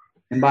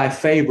 And by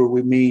favor,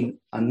 we mean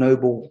a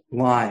noble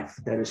life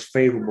that is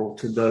favorable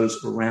to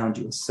those around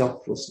you, a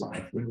selfless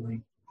life,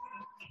 really.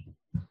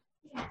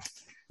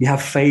 You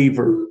have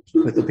favor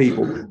with the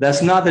people.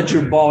 That's not that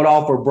you're bought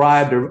off or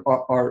bribed or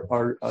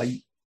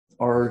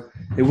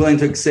they're willing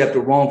to accept a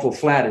wrongful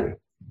flattery.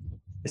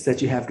 It's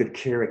that you have good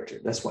character.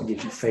 That's what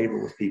gives you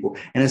favor with people.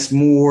 And it's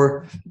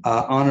more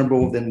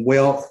honorable than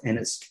wealth, and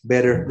it's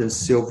better than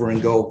silver and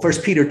gold. 1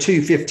 Peter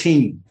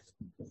 2:15.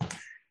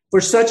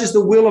 For such is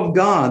the will of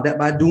God, that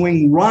by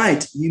doing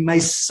right, you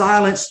may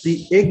silence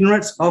the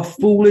ignorance of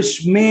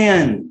foolish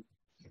men.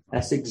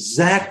 That's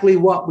exactly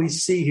what we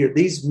see here.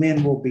 These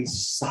men will be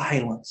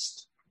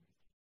silenced.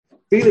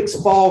 Felix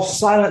falls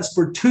silent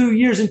for 2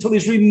 years until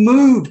he's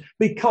removed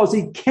because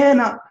he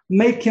cannot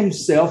make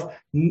himself,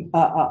 he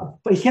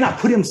cannot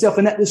put himself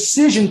in that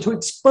decision to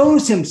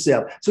expose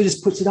himself. So he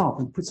just puts it off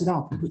and puts it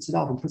off and puts it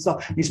off and puts it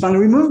off. And he's finally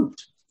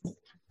removed.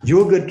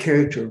 Your good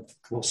character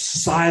will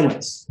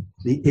silence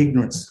the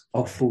ignorance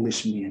of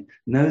foolish men.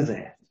 Know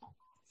that.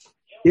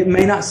 It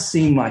may not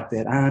seem like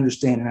that. I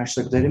understand in our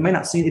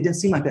circumstance. It didn't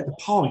seem like that to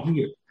Paul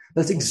here.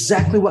 That's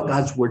exactly what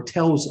God's word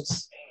tells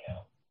us.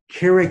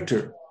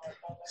 Character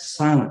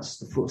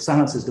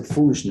silences the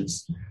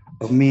foolishness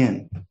of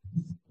men.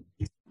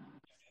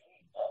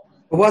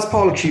 But what's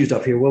Paul accused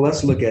of here? Well,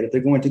 let's look at it.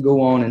 They're going to go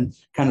on and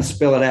kind of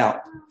spell it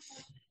out.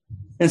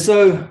 And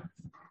so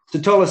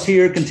Tertullus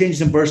here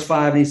continues in verse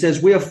 5, and he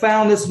says, we have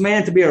found this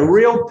man to be a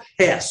real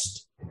pest.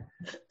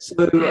 So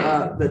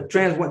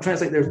what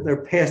translate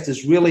their pest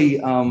is really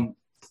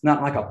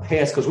not like a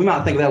pest, because we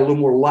might think of that a little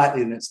more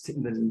lightly than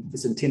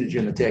it's intended here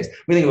in the text.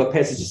 We think of a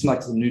pest as just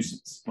like a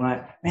nuisance,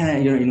 right?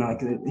 Man,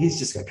 like he's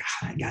just like,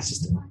 that guy's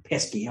just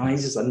pesky.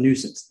 He's just a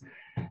nuisance.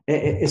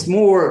 It's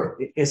more,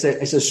 it's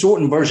a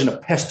shortened version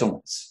of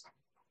pestilence.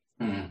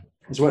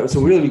 So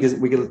really, because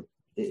we could,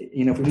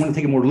 if we want to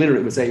take it more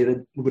literally,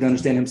 we would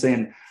understand him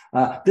saying,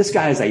 this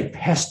guy is a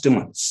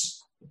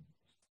pestilence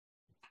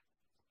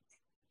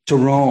to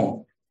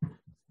Rome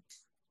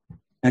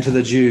and to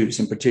the Jews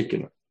in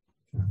particular.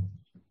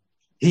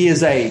 He is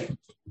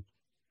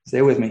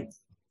stay with me,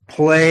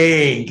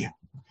 plague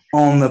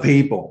on the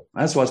people.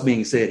 That's what's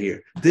being said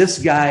here. This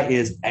guy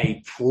is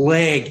a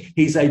plague.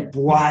 He's a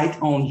blight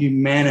on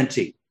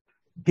humanity.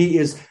 He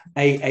is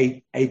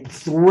a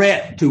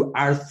threat to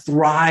our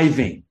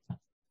thriving.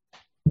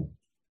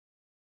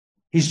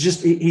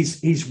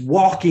 He's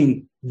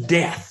walking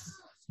death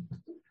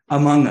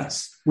among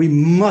us. We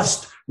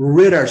must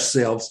rid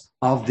ourselves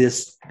of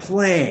this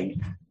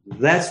plague.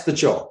 That's the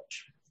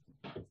charge.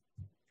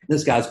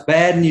 This guy's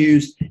bad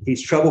news.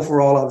 He's trouble for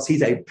all of us.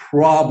 He's a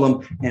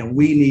problem, and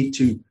we need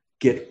to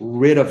get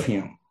rid of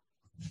him.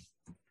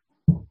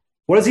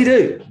 What does he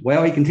do?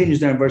 Well, he continues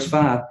down in verse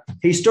 5.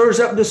 He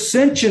stirs up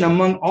dissension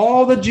among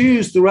all the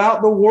Jews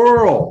throughout the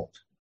world.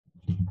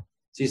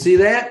 So you see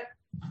that?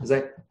 It's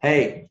like,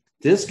 hey,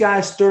 this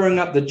guy's stirring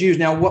up the Jews.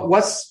 Now,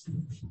 what's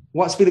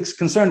Felix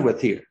concerned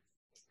with here?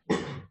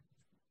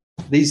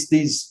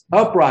 These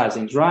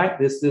uprisings, right?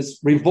 This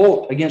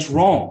revolt against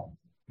Rome.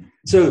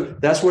 So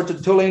that's where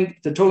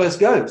Tertullus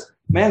goes.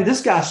 Man,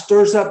 this guy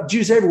stirs up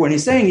Jews everywhere. And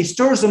he's saying he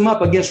stirs them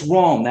up against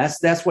Rome.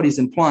 That's what he's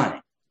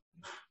implying.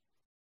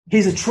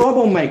 He's a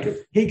troublemaker.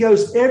 He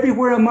goes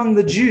everywhere among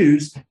the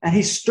Jews and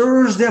he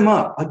stirs them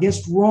up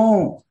against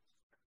Rome.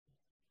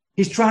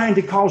 He's trying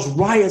to cause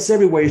riots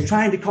everywhere. He's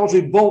trying to cause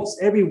revolts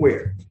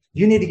everywhere.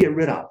 You need to get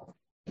rid of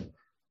him.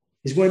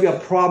 He's going to be a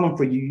problem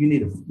for you. You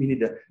need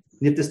to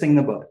nip this thing in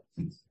the bud.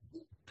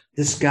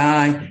 This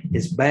guy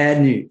is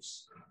bad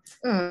news.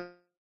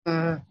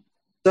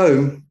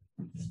 So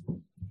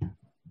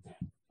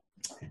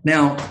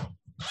now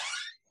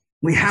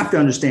we have to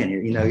understand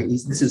here.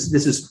 This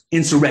is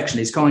insurrection.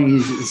 He's calling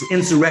it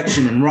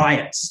insurrection and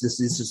riots. This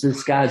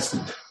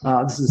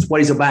is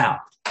what he's about.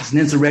 He's an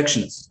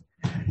insurrectionist,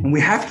 and we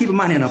have to keep in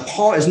mind. Now,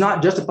 Paul is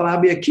not justified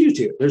to be accused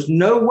here. There's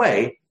no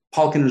way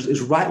Paul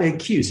is rightly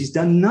accused. He's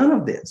done none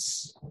of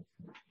this.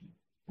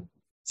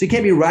 So he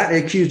can't be rightly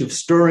accused of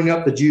stirring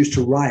up the Jews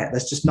to riot.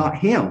 That's just not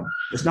him.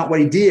 That's not what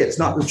he did. It's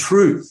not the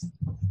truth.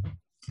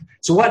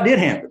 So what did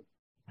happen?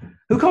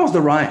 Who caused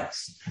the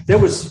riots? There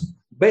was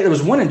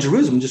one in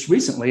Jerusalem just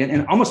recently,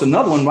 and almost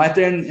another one right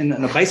there in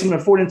the basement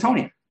of Fort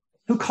Antonia.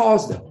 Who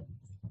caused them?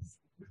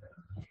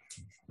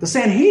 The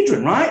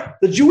Sanhedrin, right?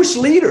 The Jewish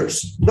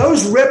leaders,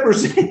 those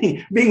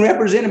being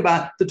represented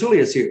by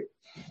Tertullus here.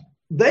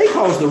 They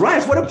caused the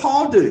riots. What did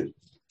Paul do?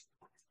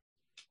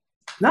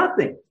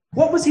 Nothing.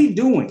 What was he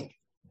doing?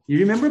 You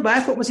remember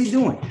back? What was he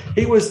doing?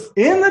 He was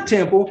in the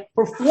temple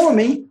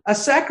performing a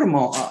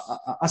sacrament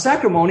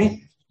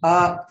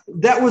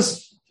that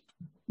was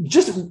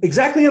just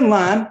exactly in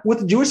line with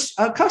the Jewish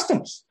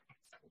customs.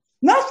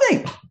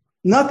 Nothing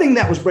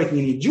that was breaking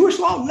any Jewish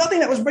law, nothing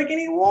that was breaking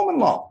any Roman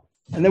law.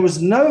 And there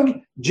was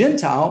no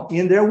Gentile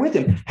in there with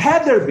him.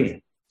 Had there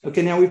been,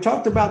 okay, now we've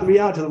talked about the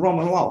reality of the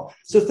Roman law.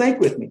 So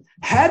think with me.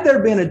 Had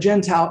there been a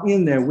Gentile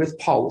in there with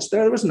Paul, which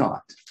there was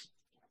not.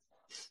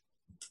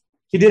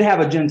 He did have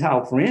a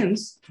Gentile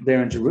friends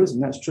there in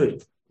Jerusalem. That's true.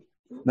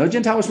 No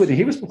Gentile was with him.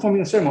 He was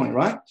performing the ceremony,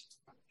 right?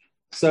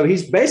 So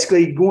he's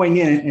basically going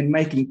in and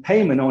making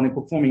payment on and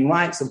performing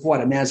rites of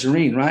what? A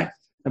Nazarene, right?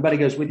 Nobody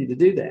goes with you to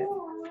do that.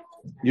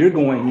 You're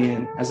going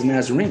in as a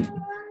Nazarene.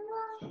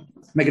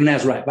 make a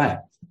Nazarite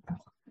back.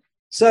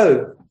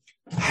 So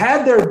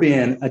had there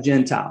been a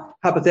Gentile,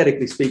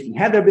 hypothetically speaking,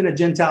 had there been a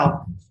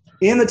Gentile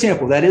in the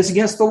temple, that is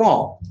against the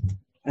law,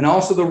 and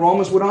also the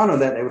Romans would honor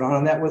that. They would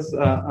honor that with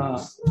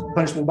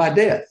punishment by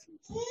death.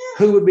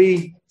 Who would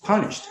be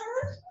punished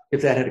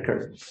if that had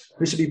occurred?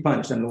 Who should be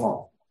punished under the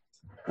law?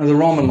 Under the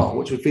Roman law,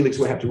 which Felix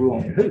would have to rule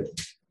on. Who?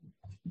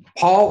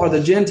 Paul or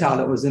the Gentile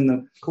that was in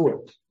the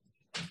court?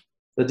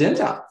 The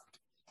Gentile.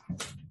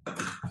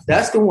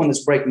 That's the one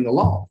that's breaking the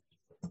law.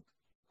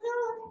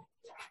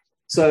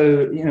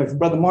 So, if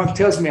Brother Mark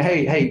tells me,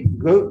 hey,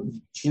 go,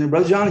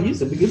 Brother John,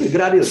 it's a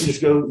good idea.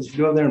 Just go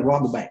there and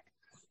rob the bank.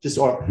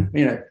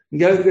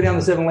 Go down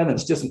to 7-Eleven and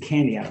steal some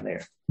candy out of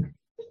there.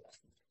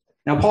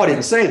 Now, Paul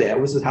didn't say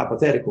that. This is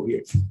hypothetical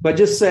here. But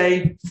just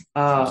say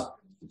that's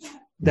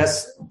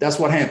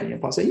what happened.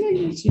 And Paul said,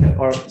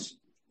 or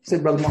say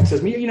Brother Mark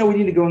says, we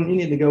need to go in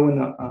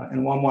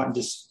in Walmart and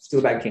just steal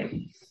a bag of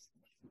candy.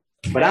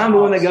 But I'm the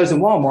one that goes in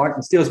Walmart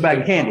and steals a bag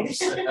of candy.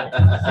 What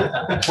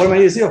am I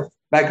going to steal?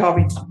 Bag of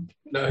coffee?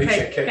 No, he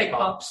said cake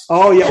pops.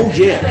 Oh, yeah. Oh,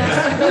 yeah.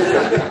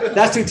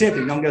 That's too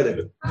tempting. Don't go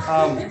there.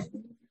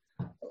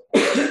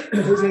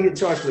 Who's going to get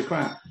charged for the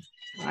crime?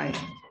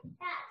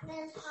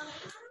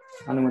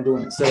 I'm the one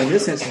doing it. So in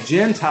this sense,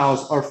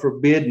 Gentiles are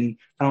forbidden.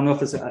 I don't know if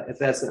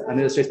that's an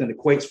illustration that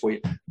equates for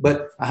you,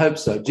 but I hope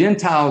so.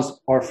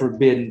 Gentiles are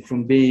forbidden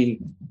from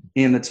being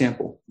in the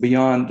temple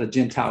beyond the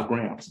Gentile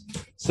grounds.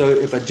 So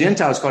if a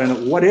Gentile is caught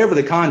in whatever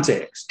the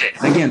context,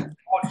 again,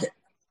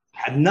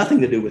 had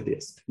nothing to do with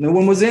this. No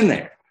one was in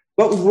there.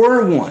 But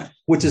were one,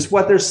 which is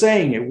what they're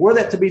saying here. Were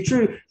that to be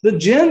true, the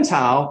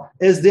Gentile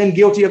is then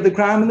guilty of the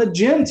crime, and the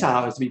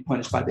Gentile is to be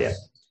punished by death.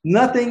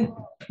 Nothing.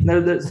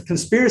 The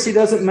conspiracy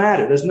doesn't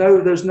matter. There's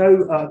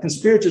no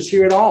conspirators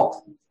here at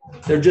all.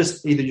 They're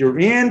just either you're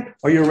in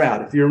or you're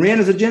out. If you're in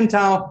as a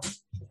Gentile,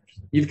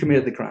 you've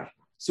committed the crime.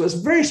 So it's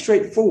very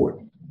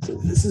straightforward. So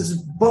this is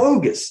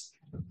bogus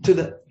to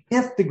the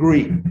nth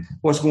degree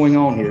what's going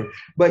on here.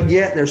 But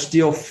yet they're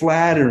still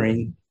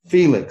flattering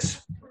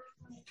Felix.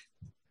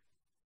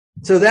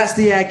 So that's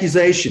the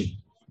accusation.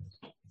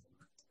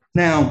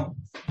 Now,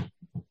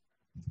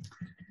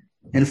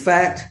 in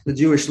fact, the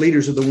Jewish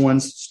leaders are the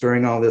ones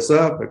stirring all this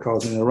up. They're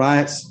causing the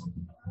riots.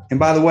 And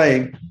by the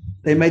way,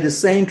 they made the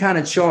same kind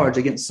of charge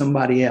against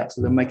somebody else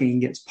that they're making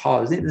against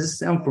Paul. Does this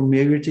sound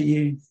familiar to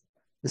you?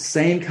 The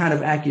same kind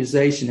of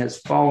accusation has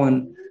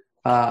fallen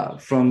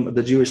from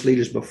the Jewish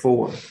leaders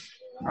before.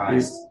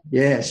 Christ.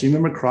 Yes, you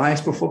remember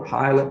Christ before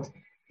Pilate?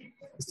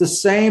 It's the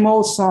same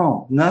old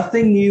song.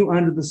 Nothing new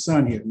under the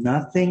sun here.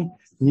 Nothing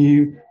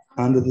new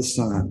under the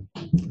sun.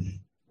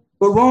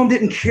 But Rome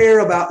didn't care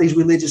about these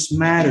religious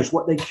matters.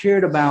 What they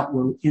cared about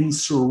were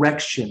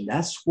insurrection.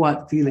 That's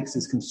what Felix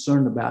is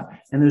concerned about.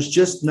 And there's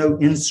just no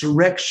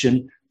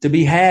insurrection to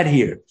be had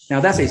here. Now,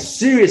 that's a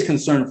serious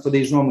concern for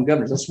these Roman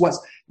governors.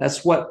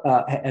 That's what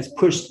has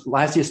pushed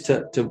Lysias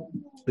to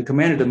the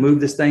commander to move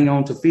this thing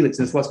on to Felix.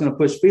 And it's what's going to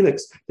push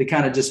Felix to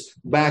kind of just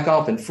back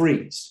off and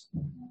freeze.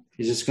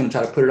 He's just going to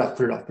try to put it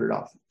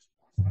off.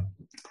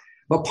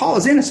 But Paul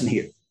is innocent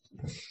here.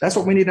 That's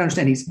what we need to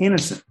understand. He's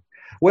innocent.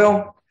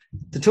 Well,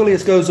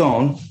 Tertullius goes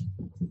on.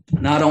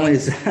 Not only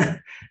is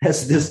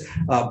this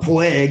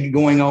plague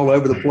going all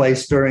over the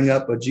place, stirring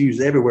up Jews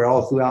everywhere,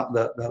 all throughout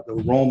the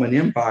Roman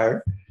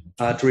Empire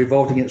to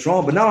revolt against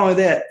Rome. But not only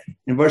that,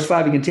 in verse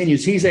 5, he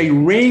continues, he's a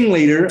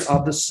ringleader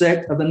of the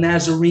sect of the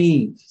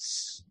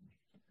Nazarenes.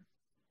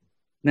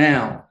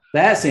 Now,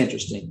 that's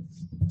interesting.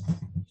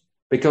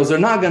 Because they're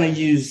not going to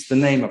use the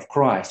name of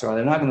Christ, or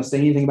they're not going to say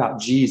anything about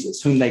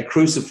Jesus, whom they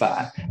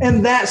crucified.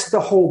 And that's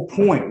the whole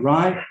point,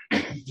 right?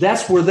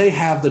 That's where they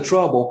have the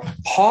trouble.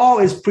 Paul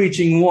is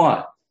preaching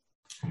what?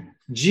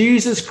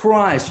 Jesus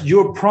Christ,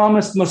 your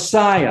promised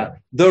Messiah,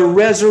 the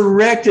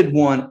resurrected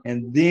one.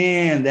 And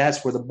then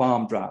that's where the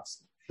bomb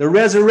drops. The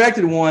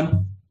resurrected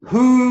one,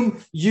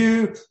 whom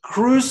you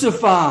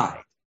crucified.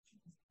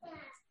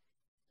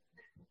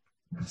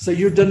 So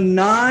you're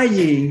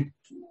denying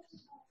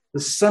the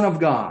Son of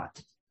God.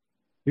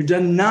 You're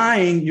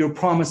denying your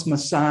promised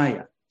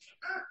Messiah.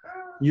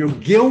 You're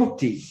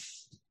guilty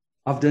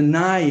of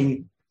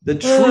denying the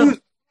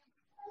truth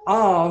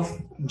of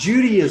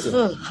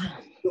Judaism.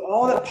 So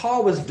all that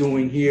Paul was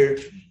doing here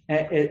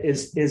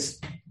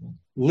is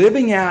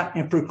living out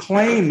and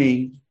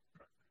proclaiming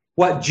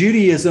what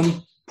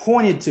Judaism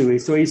pointed to.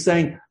 So he's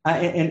saying,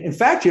 and in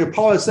fact here,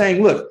 Paul is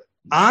saying, look,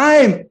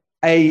 I'm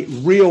a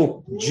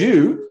real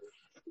Jew.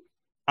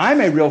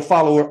 I'm a real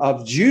follower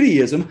of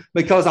Judaism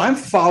because I'm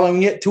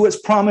following it to its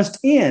promised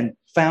end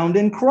found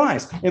in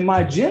Christ. And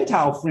my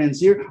Gentile friends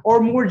here are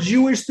more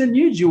Jewish than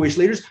you Jewish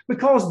leaders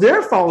because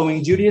they're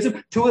following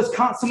Judaism to its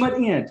consummate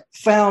end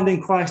found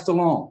in Christ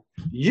alone.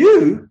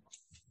 You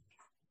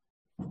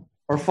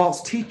are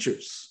false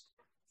teachers,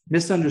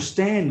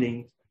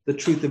 misunderstanding the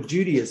truth of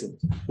Judaism,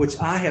 which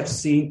I have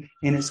seen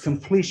in its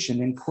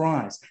completion in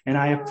Christ. And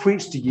I have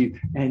preached to you,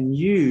 and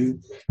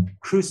you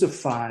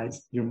crucified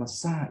your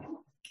Messiah.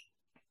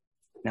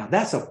 Now,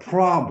 that's a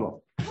problem.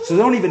 So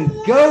they don't even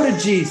go to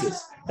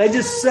Jesus. They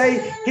just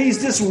say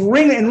he's this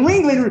ringleader. And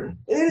ringleader,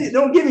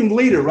 Don't give him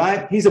leader,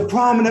 right? He's a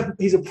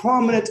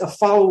prominent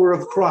follower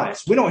of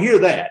Christ. We don't hear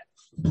that.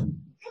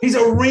 He's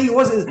a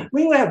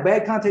ringleader have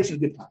bad connotation or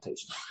good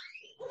connotation?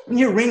 When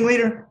you hear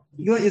ringleader,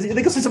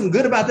 they can say something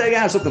good about that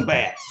guy or something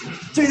bad.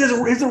 So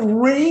he's a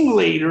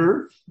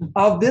ringleader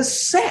of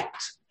this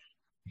sect.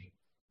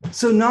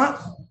 So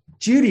not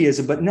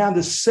Judaism, but now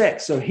the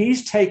sect. So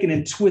he's taken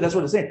and twisted. That's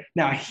what it's saying.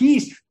 Now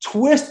he's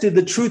twisted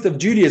the truth of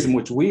Judaism,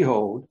 which we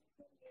hold.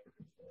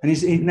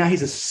 And now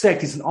he's a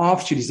sect. He's an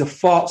offshoot. He's a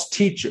false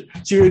teacher.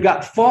 So you've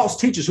got false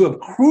teachers who have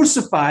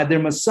crucified their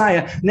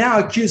Messiah, now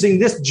accusing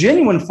this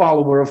genuine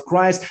follower of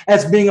Christ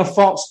as being a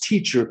false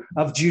teacher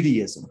of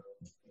Judaism.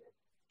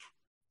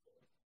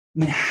 I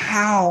mean,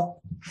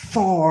 how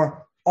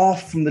far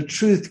off from the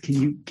truth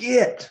can you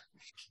get?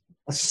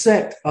 A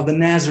sect of the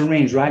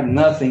Nazarenes, right?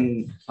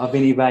 Nothing of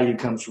any value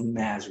comes from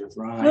Nazareth,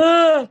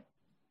 right?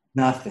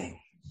 Nothing.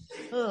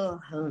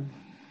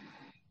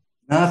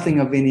 Nothing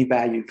of any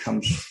value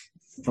comes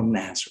from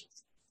Nazareth.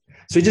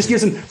 So he just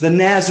gives them the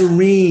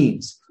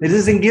Nazarenes. It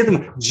doesn't give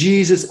them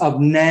Jesus of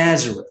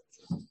Nazareth.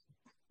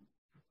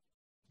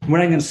 We're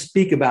not going to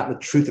speak about the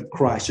truth of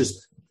Christ,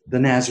 just the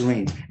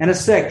Nazarenes. And a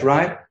sect,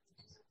 right?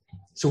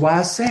 So why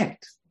a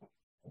sect?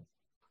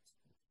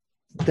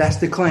 That's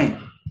the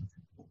claim.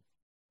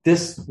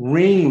 This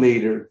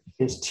ringleader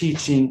is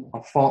teaching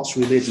a false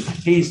religion.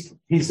 He's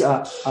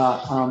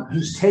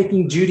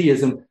taking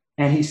Judaism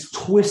and he's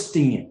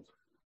twisting it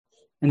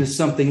into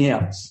something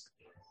else.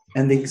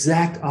 And the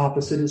exact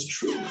opposite is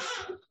true.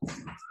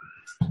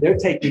 They're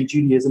taking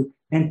Judaism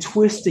and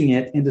twisting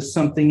it into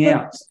something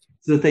else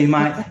so that they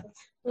might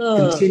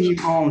continue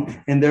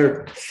on in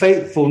their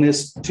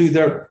faithfulness to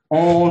their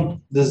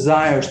own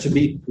desires to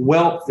be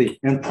wealthy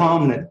and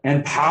prominent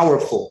and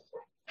powerful.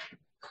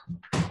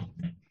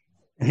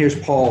 And here's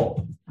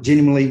Paul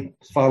genuinely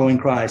following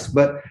Christ.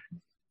 But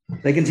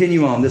they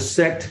continue on. This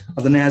sect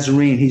of the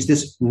Nazarene, he's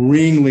this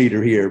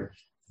ringleader here.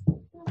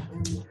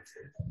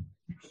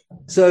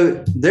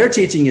 So their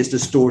teaching is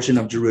distortion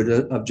of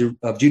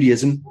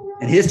Judaism,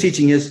 and his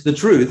teaching is the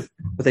truth,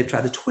 but they've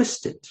tried to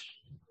twist it.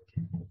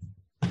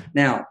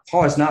 Now,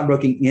 Paul has not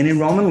broken any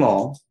Roman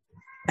law,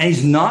 and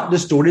he's not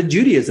distorted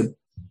Judaism.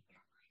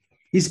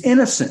 He's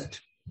innocent.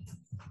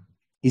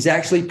 He's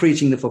actually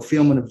preaching the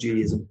fulfillment of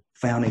Judaism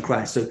found in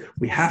Christ. So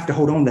we have to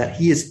hold on to that.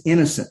 He is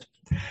innocent.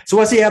 So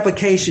what's the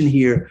application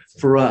here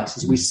for us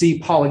as we see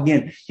Paul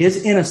again,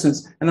 his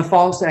innocence and the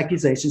false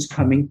accusations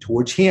coming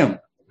towards him?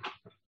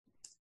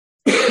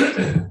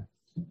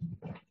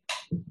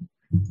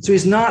 So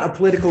he's not a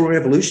political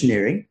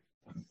revolutionary.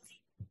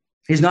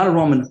 He's not a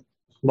Roman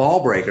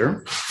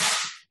lawbreaker.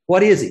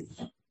 What is he?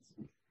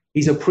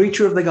 He's a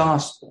preacher of the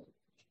gospel.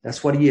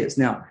 That's what he is.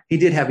 Now, he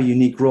did have a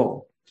unique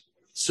role,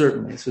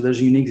 certainly. So there's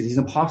a unique. He's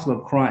an apostle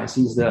of Christ.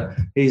 He's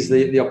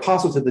the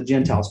apostle to the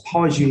Gentiles.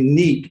 Paul is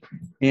unique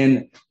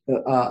in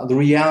the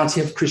reality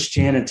of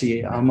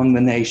Christianity among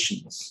the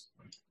nations.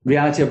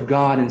 Reality of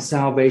God and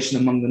salvation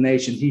among the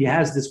nations. He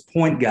has this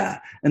point guy,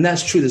 and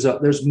that's true.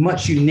 There's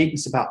much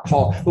uniqueness about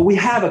Paul, but we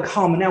have a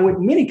commonality, with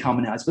many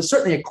commonalities, but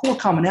certainly a core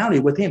commonality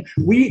with him.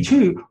 We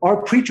too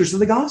are preachers of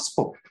the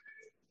gospel.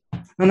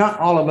 Now, not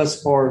all of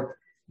us are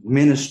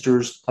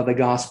ministers of the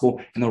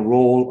gospel in the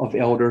role of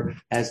elder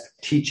as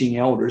teaching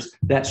elders.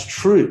 That's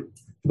true.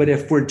 But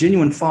if we're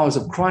genuine followers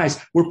of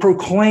Christ, we're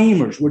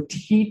proclaimers, we're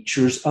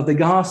teachers of the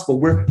gospel,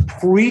 we're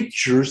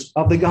preachers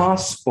of the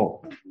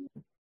gospel.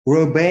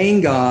 We're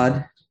obeying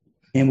God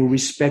and we're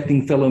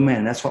respecting fellow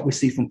man. That's what we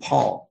see from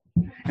Paul.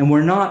 And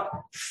we're not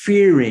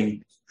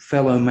fearing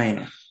fellow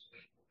man.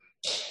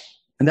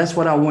 And that's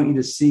what I want you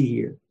to see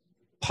here.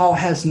 Paul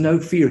has no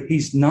fear.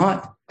 He's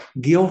not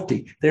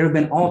guilty. There have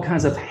been all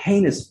kinds of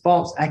heinous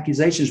false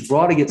accusations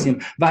brought against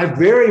him by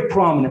very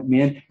prominent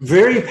men,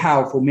 very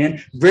powerful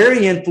men,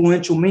 very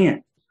influential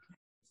men.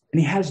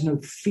 And he has no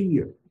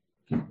fear.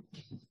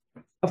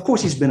 Of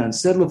course, he's been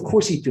unsettled. Of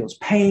course, he feels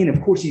pain.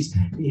 Of course,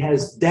 he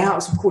has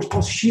doubts. Of course,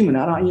 Paul's human.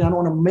 I don't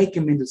want to make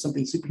him into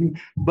something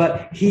superhuman,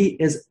 but he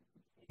is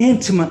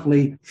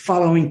intimately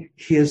following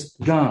his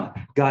God.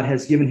 God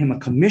has given him a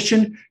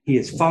commission. He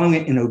is following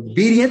it in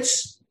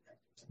obedience,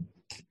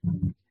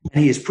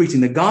 and he is preaching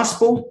the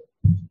gospel,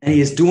 and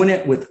he's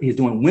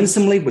doing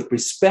winsomely with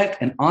respect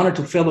and honor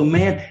to fellow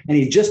man, and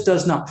he just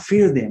does not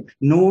fear them,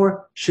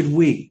 nor should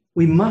we.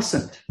 We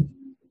mustn't.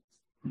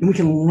 And we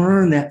can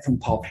learn that from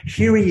Paul.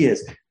 Here he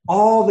is.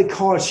 All the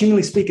cards,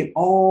 humanly speaking,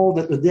 all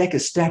that the deck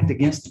is stacked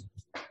against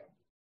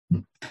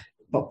him.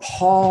 But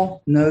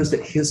Paul knows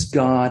that his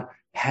God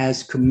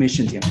has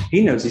commissioned him.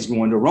 He knows he's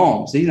going to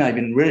Rome, so he's not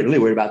even really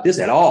worried about this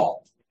at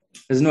all. He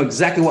doesn't know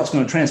exactly what's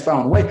going to transpire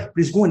on the way, but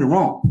he's going to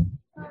Rome.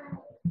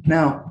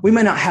 Now, we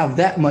may not have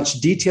that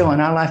much detail in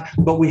our life,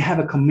 but we have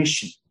a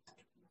commission.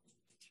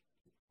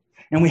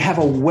 And we have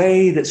a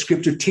way that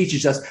Scripture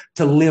teaches us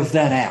to live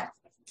that out.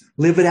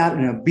 Live it out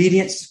in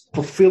obedience,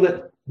 fulfill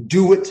it,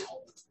 do it.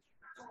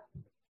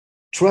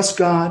 Trust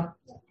God,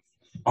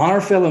 honor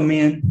fellow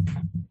men,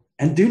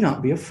 and do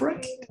not be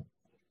afraid.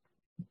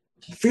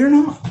 Fear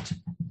not.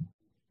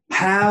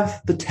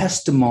 Have the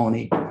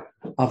testimony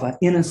of an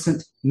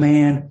innocent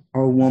man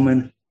or woman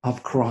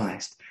of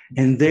Christ.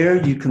 And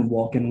there you can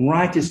walk in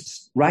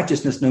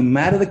righteousness, no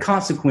matter the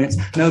consequence,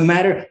 no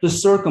matter the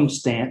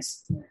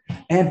circumstance,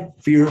 and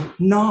fear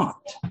not.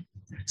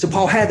 So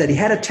Paul had that. He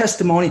had a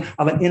testimony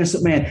of an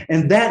innocent man.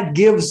 And that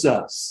gives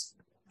us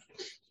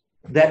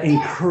that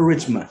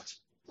encouragement.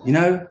 You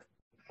know,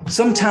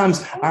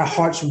 sometimes our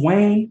hearts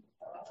wane.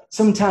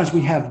 Sometimes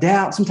we have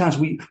doubt. Sometimes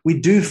we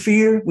do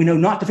fear. We know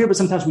not to fear, but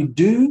sometimes we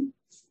do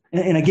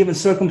in a given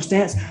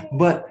circumstance.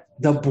 But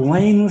the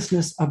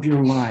blamelessness of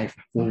your life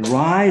will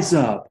rise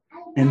up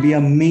and be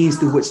a means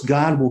through which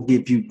God will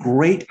give you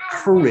great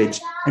courage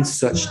in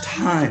such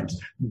times.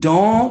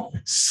 Don't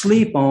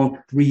sleep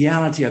on the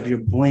reality of your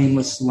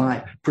blameless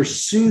life.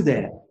 Pursue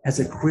that as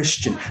a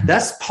Christian.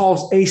 That's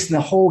Paul's ace in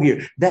the hole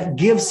here. That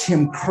gives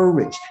him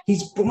courage.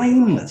 He's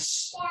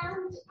blameless.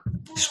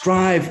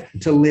 Strive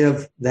to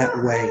live that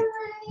way.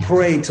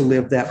 Pray to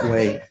live that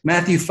way.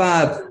 Matthew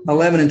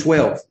 5:11 and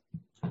 12.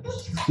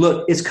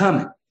 Look, it's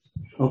coming.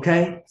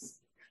 Okay?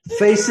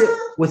 Face it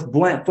with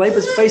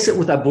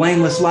a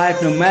blameless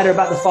life, no matter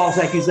about the false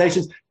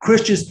accusations.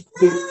 Christians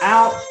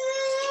throughout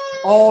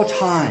all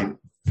time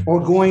are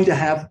going to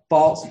have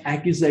false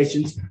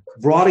accusations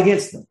brought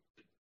against them.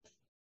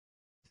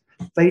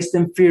 Face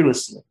them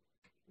fearlessly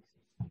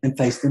and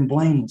face them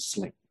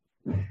blamelessly,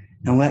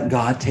 and let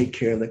God take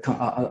care of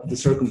the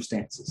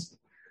circumstances.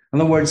 In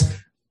other words,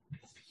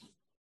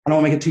 I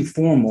don't want to make it too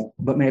formal,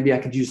 but maybe I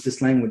could use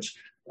this language.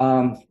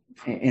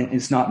 And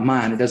it's not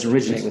mine. It doesn't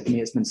originate with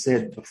me. It's been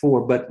said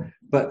before.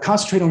 But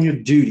concentrate on your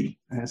duty.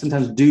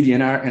 Sometimes duty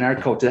in our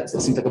culture, that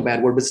seems like a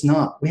bad word, but it's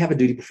not. We have a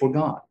duty before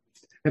God.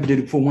 We have a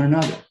duty before one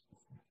another.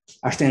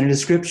 Our standard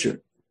is Scripture.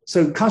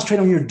 So concentrate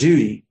on your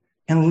duty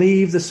and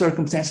leave the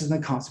circumstances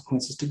and the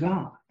consequences to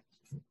God.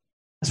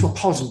 That's what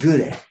Paul's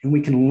good at, and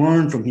we can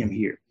learn from him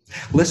here.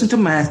 Listen to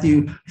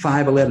Matthew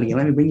 5:11 again.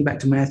 Let me bring you back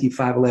to Matthew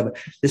 5:11.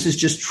 This is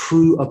just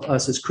true of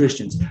us as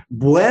Christians.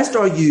 Blessed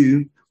are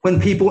you when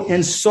people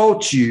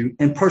insult you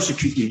and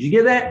persecute you. Did you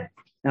get that?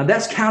 Now,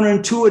 that's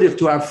counterintuitive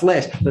to our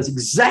flesh. That's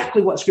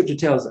exactly what Scripture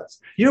tells us.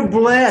 You're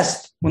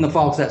blessed when the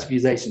false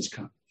accusations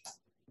come,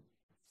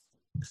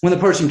 when the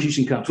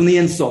persecution comes, when the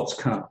insults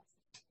come.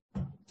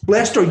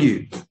 Blessed are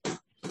you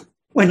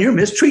when you're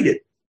mistreated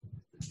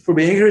for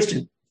being a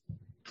Christian.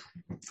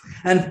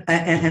 And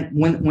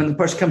when the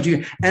person comes to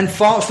you and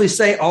falsely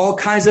say all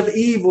kinds of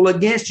evil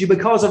against you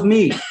because of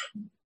me.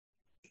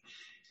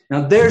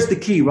 Now, there's the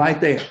key right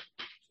there.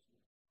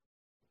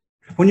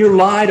 When you're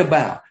lied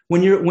about,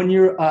 when you're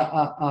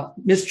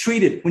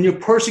mistreated, when you're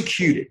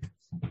persecuted,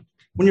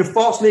 when you're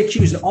falsely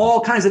accused, and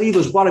all kinds of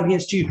evil is brought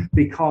against you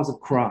because of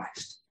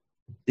Christ,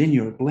 then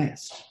you're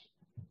blessed.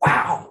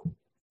 Wow.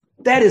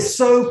 That is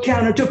so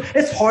counterintuitive.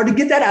 It's hard to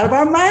get that out of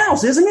our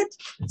mouths, isn't it?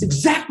 It's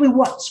exactly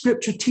what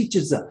Scripture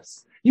teaches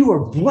us. You are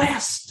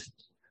blessed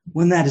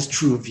when that is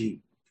true of you.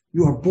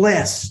 You are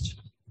blessed.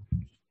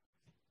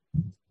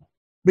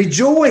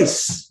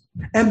 Rejoice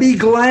and be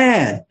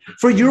glad,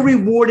 for your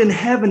reward in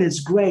heaven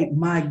is great.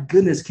 My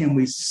goodness, can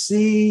we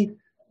see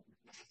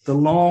the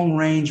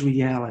long-range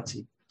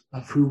reality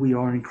of who we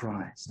are in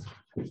Christ?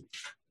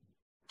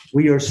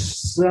 We are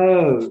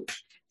so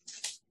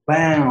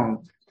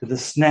bound to the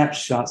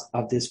snapshots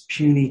of this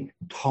puny,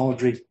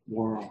 tawdry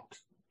world.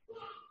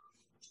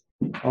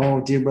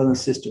 Oh, dear brother and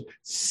sister,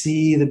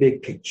 see the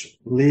big picture.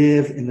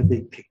 Live in the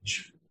big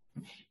picture.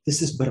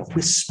 This is but a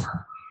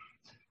whisper.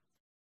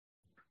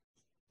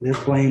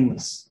 Live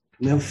blameless.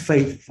 Live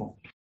faithful.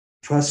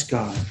 Trust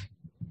God.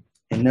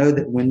 And know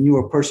that when you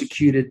are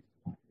persecuted,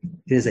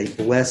 it is a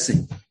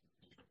blessing.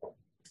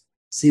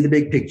 See the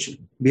big picture.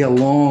 Be a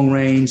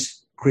long-range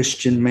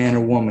Christian man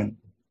or woman.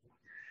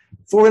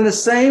 For in the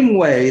same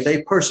way,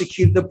 they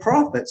persecuted the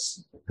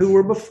prophets who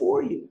were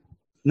before you.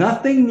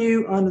 Nothing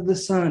new under the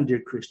sun, dear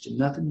Christian.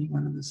 Nothing new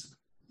under the sun.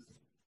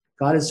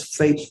 God is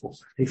faithful,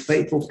 a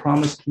faithful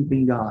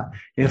promise-keeping God.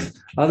 If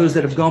others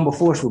that have gone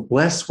before us were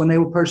blessed when they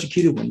were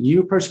persecuted, when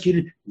you were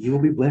persecuted, you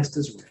will be blessed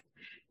as well.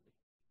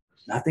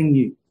 Nothing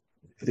new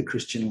for the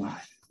Christian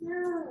life.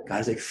 God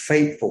is a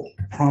faithful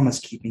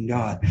promise-keeping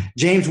God.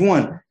 James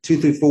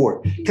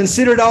 1:2-4.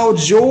 Consider it all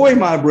joy,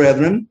 my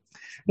brethren,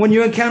 when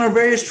you encounter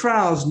various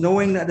trials,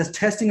 knowing that the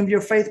testing of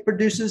your faith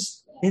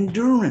produces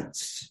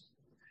endurance.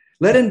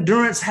 Let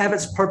endurance have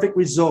its perfect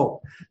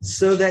result,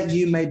 so that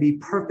you may be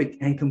perfect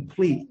and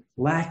complete,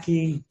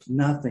 lacking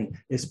nothing.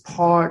 It's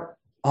part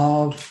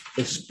of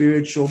the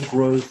spiritual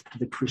growth of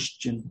the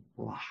Christian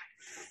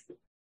life.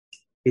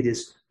 It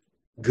is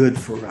good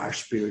for our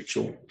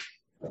spiritual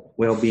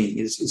well-being.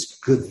 It's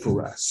good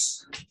for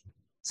us.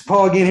 So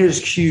Paul again here is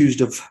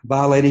accused of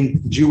violating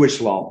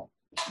Jewish law.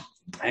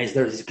 He's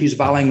accused of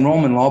violating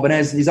Roman law, but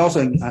he's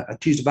also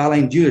accused of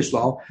violating Jewish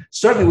law,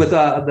 certainly with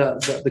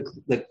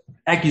the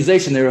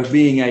accusation there of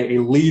being a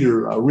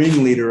leader, a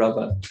ringleader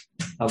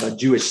of a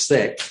Jewish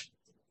sect.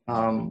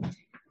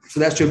 So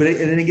that's true, but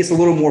then it gets a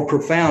little more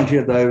profound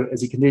here, though,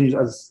 as he continues,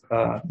 as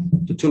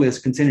Tertullius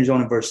continues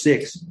on in verse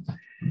 6.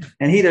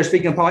 And he there,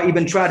 speaking of Paul,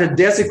 even tried to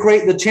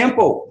desecrate the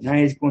temple. Now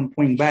he's going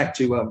pointing back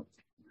to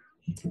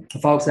a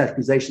false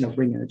accusation of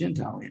bringing a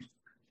Gentile in.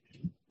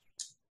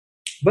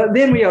 But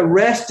then we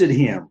arrested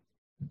him.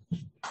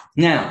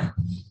 Now,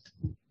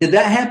 did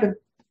that happen?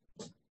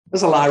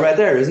 That's a lie right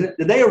there, isn't it?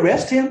 Did they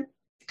arrest him?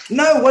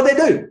 No, what'd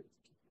they do?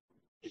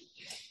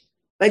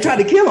 They tried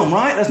to kill him,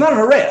 right? That's not an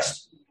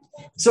arrest.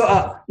 So,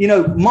 a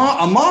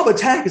mob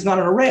attack is not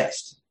an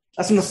arrest.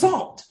 That's an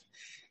assault.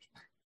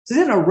 So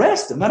they didn't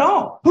arrest him at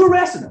all. Who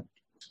arrested him?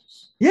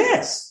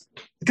 Yes.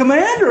 The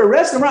commander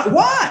arrested him, right?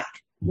 Why?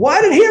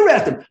 Why did he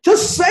arrest him? To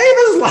save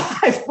his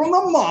life from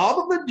the mob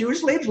of the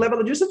Jewish leaders led by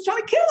the Jews that was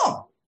trying to kill him.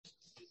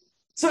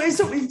 So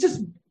it's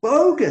just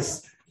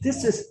bogus.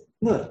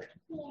 Look,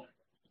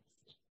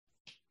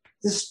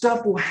 this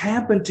stuff will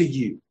happen to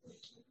you.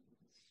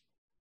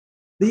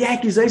 The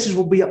accusations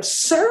will be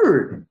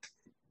absurd.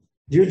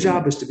 Your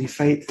job is to be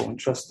faithful and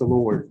trust the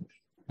Lord.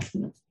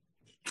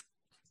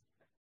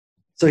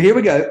 So here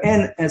we go.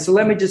 And so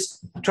let me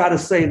just try to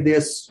say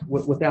this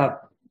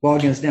without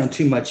bogging us down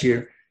too much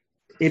here.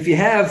 If you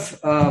have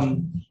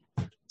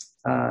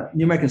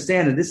New American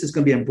Standard, this is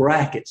going to be in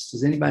brackets.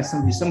 Does anybody,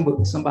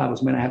 some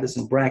Bibles may not have this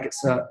in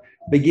brackets,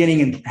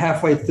 beginning and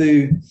halfway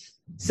through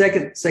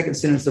second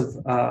sentence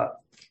of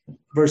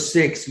verse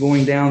 6,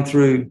 going down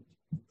through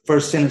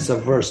first sentence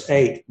of verse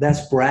 8.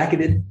 That's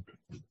bracketed.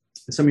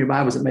 Some of your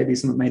Bibles, it may be,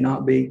 some it may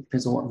not be.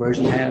 Depends on what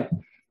version you have.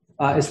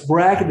 It's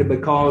bracketed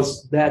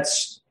because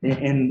that's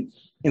in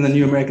the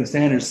New American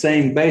Standard,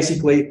 saying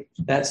basically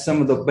that's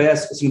some of the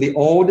best, some of the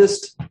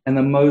oldest and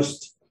the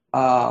most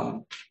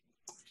widely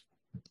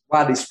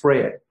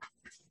spread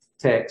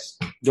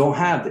text. Don't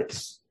have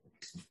this.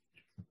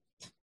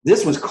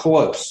 This one's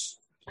close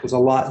because a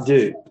lot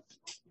do.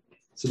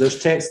 So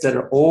there's texts that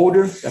are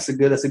older. That's a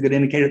good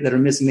indicator that are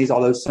missing these.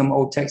 Although some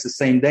old texts the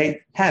same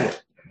date have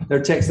it. There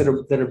are texts that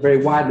are very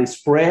widely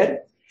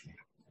spread,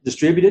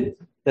 distributed,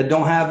 that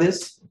don't have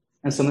this,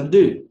 and some that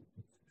do.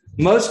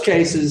 Most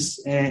cases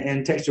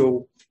in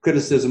textual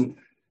criticism,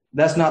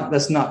 that's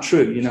not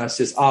true. It's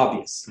just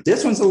obvious.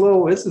 This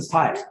is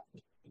tight.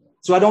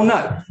 So I don't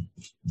know.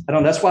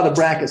 That's why the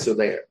brackets are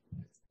there.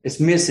 It's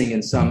missing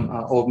in some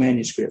old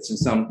manuscripts and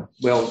some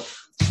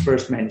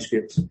well-dispersed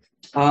manuscripts.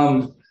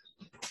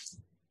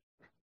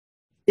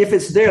 If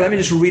it's there, let me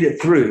just read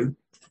it through.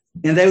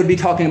 And they would be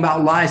talking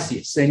about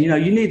Lysias, saying,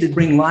 you need to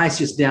bring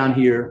Lysias down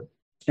here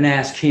and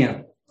ask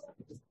him.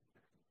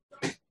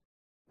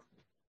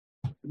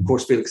 Of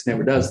course, Felix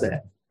never does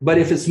that. But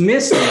if it's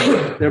missing,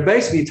 they're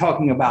basically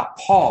talking about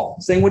Paul,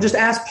 saying, well, just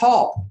ask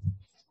Paul.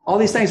 All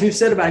these things we've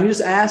said about him, you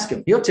just ask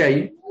him. He'll tell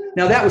you.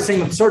 Now, that would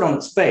seem absurd on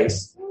its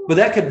face, but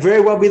that could very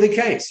well be the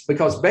case,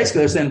 because basically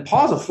they're saying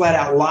Paul's a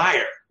flat-out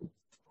liar.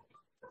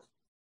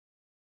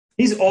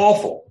 He's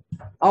awful.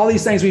 All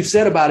these things we've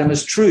said about him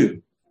is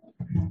true.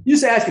 You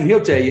just ask him,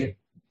 he'll tell you.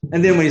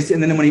 And then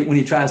when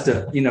he tries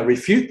to,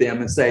 refute them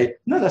and say,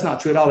 no, that's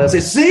not true at all, they'll say,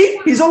 see,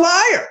 he's a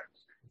liar.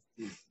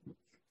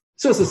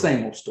 So it's the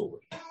same old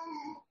story.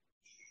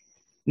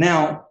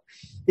 Now,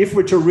 if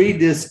we're to read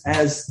this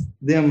as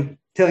them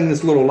telling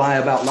this little lie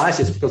about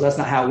Lysias, because that's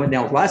not how it went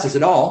down with Lysias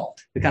at all,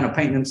 they're kind of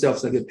painting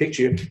themselves in a good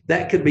picture,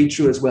 that could be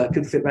true as well. It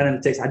could fit right in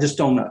the text. I just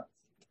don't know.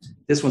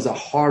 This one's a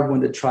hard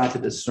one to try to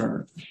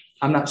discern.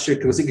 I'm not sure,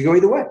 because it could go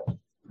either way.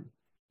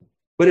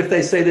 But if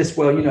they say this,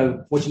 what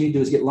you need to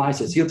do is get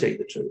Lysias, he'll tell you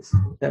the truth.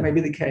 That may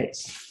be the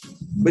case.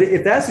 But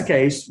if that's the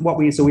case,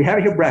 we have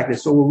it here bracketed,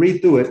 so we'll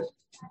read through it.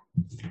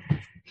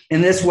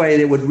 In this way,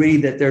 it would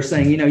read that they're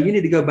saying, you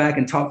need to go back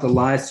and talk to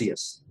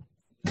Lysias.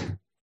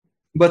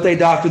 But they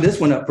doctor this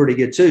one up pretty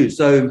good too.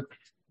 So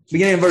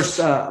beginning in verse,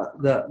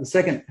 the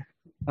second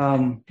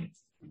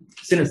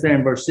sentence there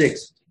in verse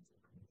 6,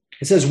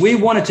 it says, we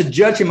wanted to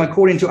judge him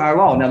according to our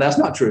law. Now, that's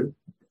not true.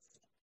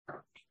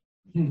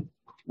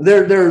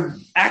 They're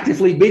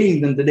actively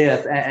beating them to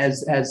death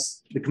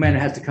as the commander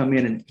has to come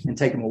in and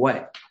take them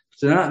away.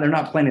 So they're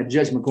not planning to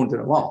judge him according to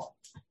the law.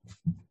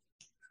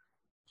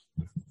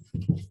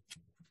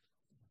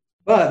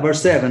 But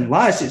verse 7,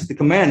 Lysias, the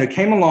commander,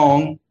 came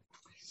along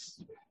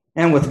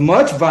and with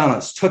much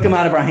violence took him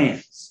out of our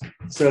hands.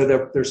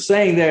 So they're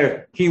saying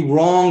there he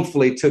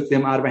wrongfully took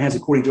them out of our hands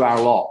according to our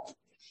law.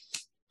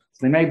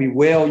 So they may be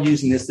well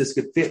using this. This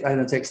could fit right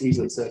in the text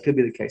easily. So it could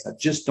be the case. I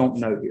just don't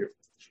know here.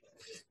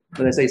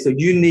 But they say, so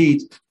you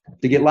need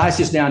to get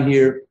Lysias down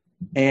here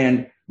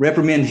and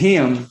reprimand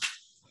him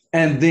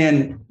and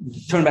then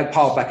turn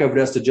Paul back over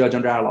to us to judge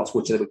under our laws,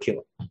 which they would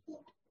kill him.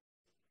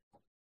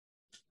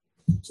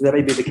 So that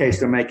may be the case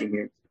they're making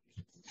here.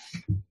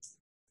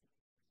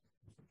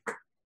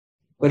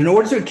 But in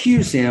order to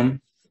accuse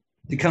him,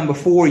 to come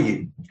before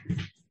you,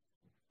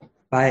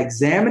 by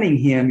examining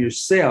him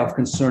yourself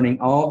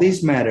concerning all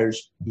these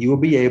matters, you will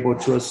be able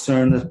to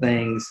discern the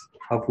things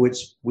of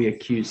which we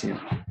accuse him.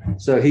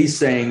 So he's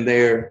saying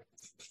there,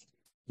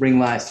 bring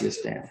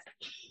Lysias down.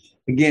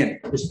 Again,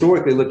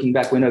 historically looking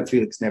back, we know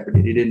Felix never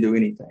did. He didn't do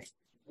anything.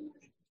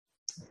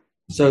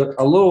 So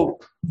a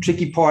little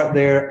tricky part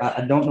there.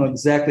 I don't know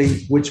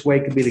exactly which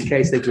way could be the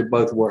case. They could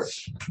both work.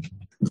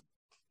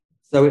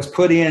 So it's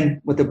put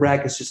in with the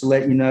brackets just to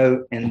let you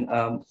know. And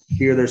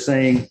here they're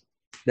saying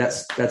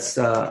that's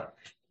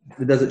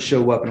it doesn't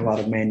show up in a lot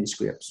of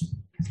manuscripts.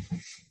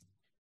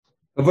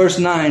 But verse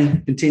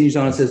 9 continues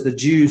on and says, the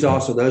Jews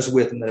also, those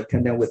with him that have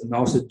come down with him,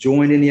 also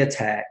joined in the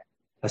attack,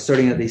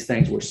 asserting that these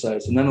things were so.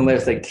 So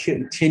nonetheless, they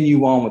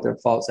continue on with their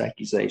false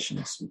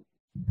accusations.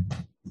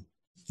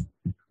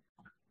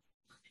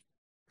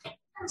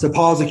 So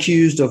Paul's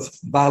accused of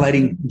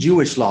violating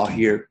Jewish law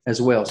here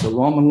as well. So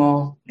Roman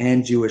law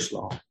and Jewish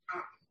law.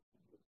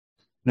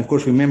 And of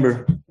course,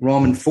 remember,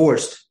 Rome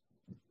enforced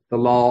the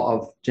law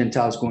of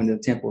Gentiles going to the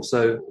temple.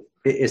 So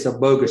it's a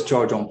bogus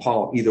charge on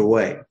Paul either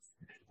way.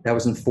 That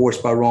was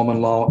enforced by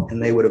Roman law,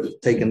 and they would have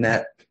taken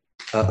that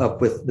up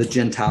with the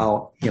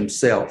Gentile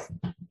himself.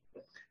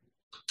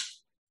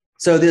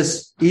 So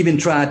this even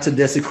tried to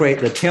desecrate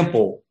the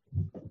temple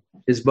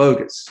is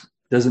bogus.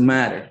 Doesn't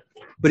matter.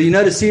 But you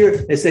notice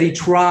here, they said he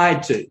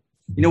tried to.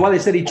 You know why they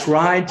said he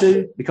tried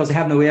to? Because they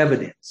have no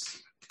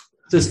evidence.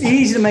 So it's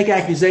easy to make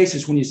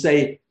accusations when you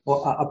say,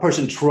 well, a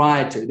person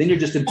tried to. Then you're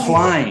just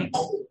implying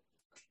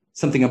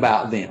something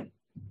about them.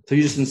 So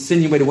you just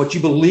insinuated what you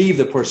believe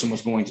the person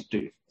was going to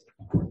do.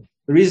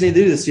 The reason they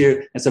do this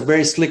here, it's a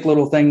very slick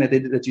little thing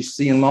that you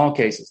see in law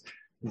cases.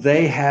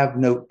 They have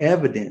no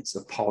evidence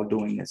of Paul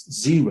doing this.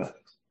 Zero.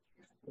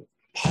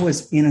 Paul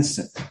is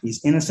innocent.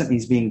 He's innocent.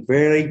 He's being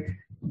very,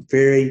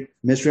 very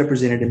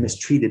misrepresented and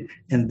mistreated.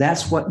 And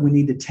that's what we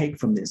need to take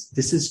from this.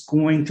 This is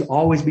going to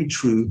always be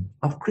true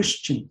of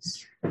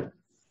Christians.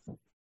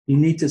 You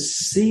need to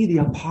see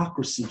the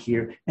hypocrisy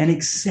here and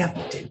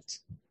accept it.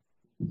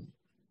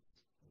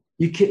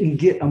 You couldn't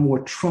get a more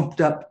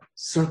trumped up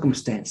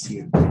circumstance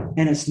here.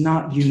 And it's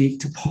not unique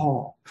to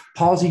Paul.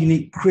 Paul's a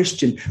unique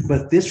Christian,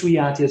 but this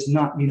reality is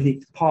not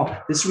unique to Paul.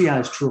 This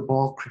reality is true of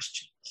all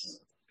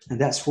Christians. And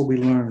that's what we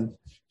learn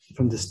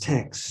from this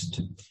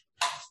text.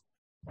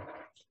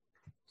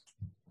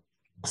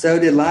 So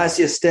did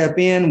Lysias step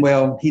in?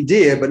 Well, he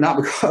did, but not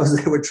because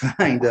they were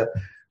trying to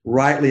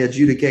rightly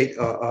adjudicate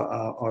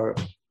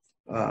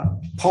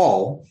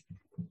Paul.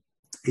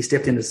 He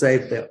stepped in to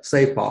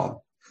save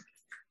Paul.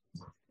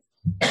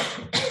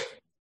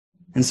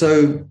 And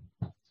so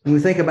when we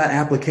think about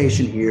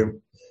application here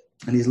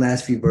in these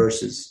last few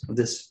verses of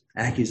this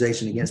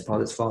accusation against Paul,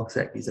 this false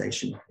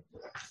accusation,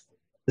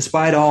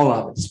 despite all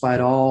of it,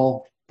 despite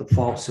all the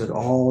falsehood,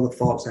 all the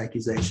false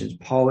accusations,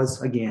 Paul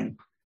is, again,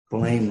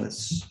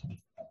 blameless.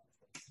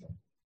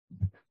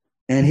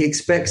 And he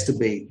expects to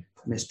be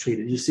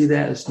mistreated. You see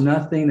that? There's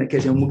nothing that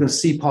catches him. We're going to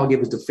see Paul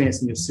give his defense,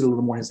 and you'll see a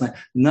little more in his life.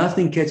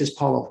 Nothing catches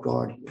Paul off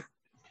guard here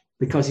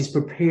because he's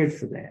prepared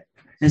for that.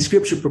 And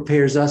Scripture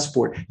prepares us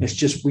for it. It's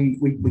just we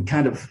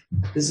kind of,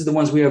 this is the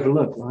ones we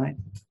overlook, right?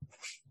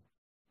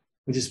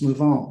 We just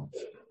move on.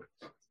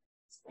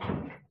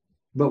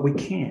 But we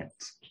can't.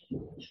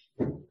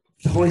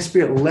 The Holy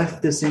Spirit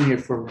left this in here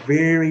for a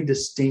very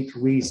distinct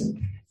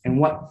reason. And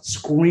what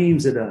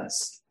screams at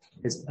us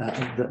is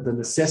the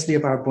necessity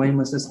of our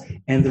blamelessness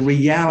and the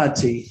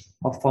reality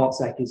of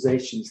false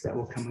accusations that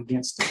will come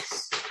against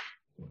us.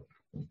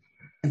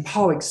 And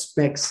Paul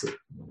expects it.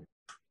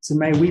 So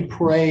may we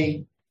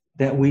pray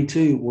that we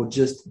too will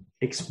just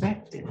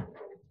expect it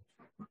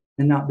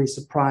and not be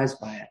surprised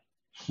by it.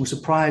 When we're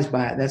surprised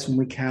by it, that's when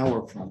we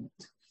cower from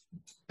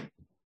it.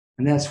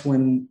 And that's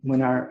when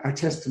our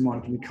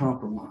testimony can be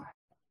compromised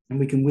and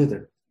we can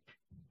wither.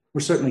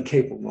 We're certainly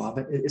capable of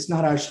it. It's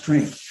not our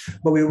strength,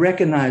 but we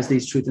recognize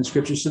these truths in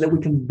Scripture so that we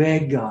can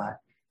beg God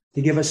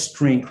to give us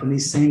strength in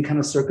these same kind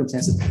of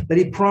circumstances that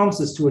He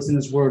promises to us in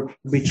His Word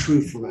will be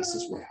true for us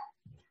as well.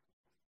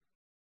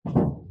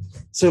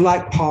 So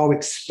like Paul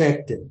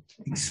expect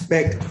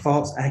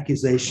false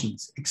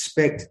accusations.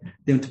 Expect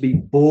them to be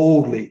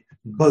boldly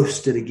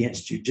boasted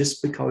against you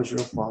just because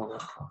you're a follower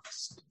of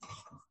Christ.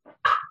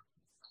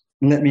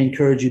 And let me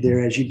encourage you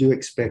there as you do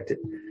expect it.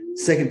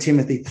 2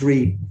 Timothy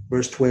 3,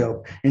 verse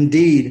 12.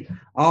 Indeed,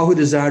 all who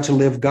desire to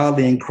live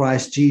godly in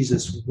Christ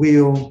Jesus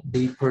will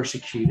be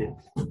persecuted.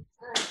 The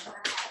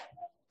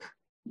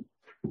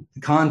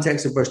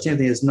context of 1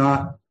 Timothy is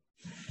not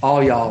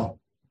all y'all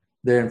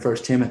there in 1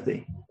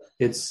 Timothy.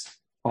 It's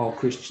all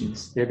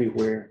Christians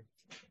everywhere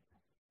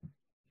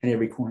in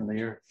every corner of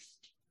the earth.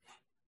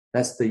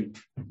 That's the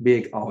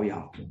big all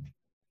y'all.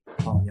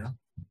 All y'all.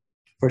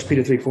 1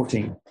 Peter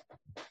 3:14.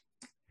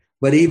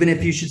 But even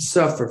if you should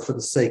suffer for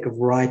the sake of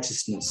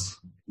righteousness,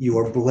 you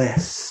are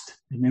blessed.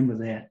 Remember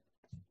that.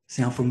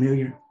 Sound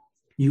familiar?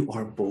 You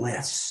are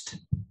blessed.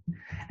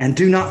 And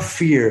do not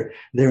fear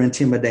their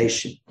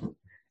intimidation,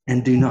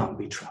 and do not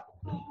be troubled.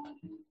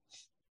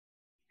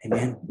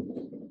 Amen.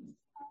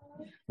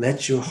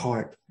 Let your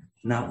heart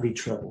not be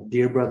troubled.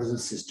 Dear brothers and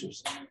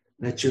sisters,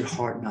 let your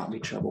heart not be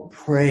troubled.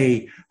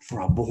 Pray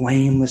for a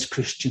blameless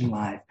Christian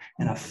life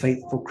and a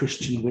faithful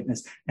Christian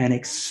witness, and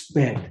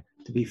expect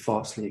to be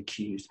falsely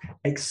accused.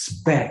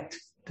 Expect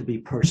to be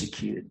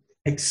persecuted.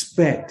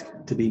 Expect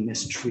to be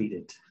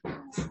mistreated.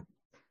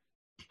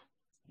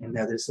 And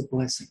that is a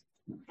blessing.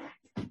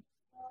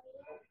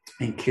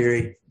 And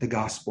carry the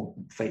gospel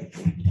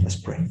faithfully. Let's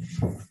pray.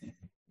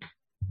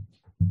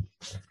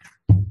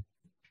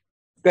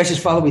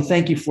 Gracious Father, we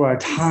thank you for our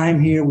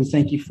time here. We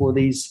thank you for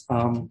these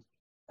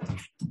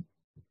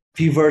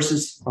few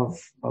verses of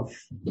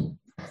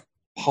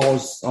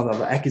Paul's of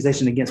the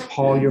accusation against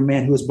Paul, your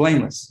man who is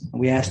blameless. And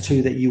we ask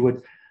too that you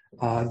would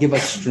give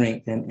us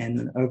strength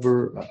and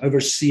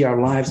oversee our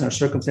lives and our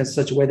circumstances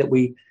in such a way that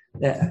we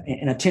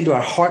and attend to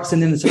our hearts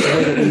and in such a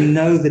way that we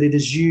know that it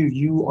is you.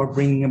 You are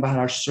bringing about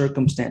our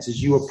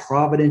circumstances. You are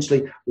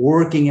providentially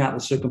working out the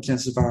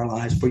circumstances of our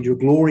lives for your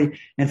glory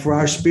and for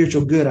our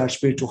spiritual good, our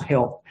spiritual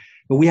health.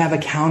 But we have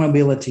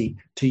accountability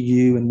to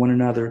you and one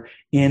another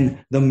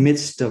in the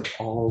midst of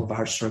all of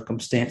our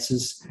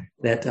circumstances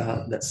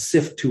that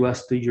sift to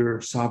us through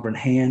your sovereign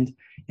hand,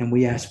 and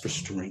we ask for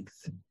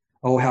strength.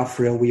 Oh, how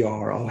frail we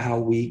are. Oh, how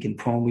weak and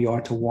prone we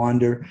are to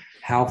wander.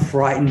 How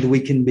frightened we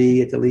can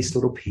be at the least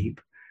little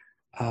peep.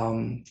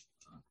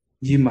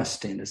 You must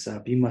stand us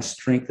up. You must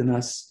strengthen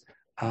us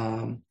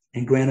and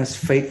grant us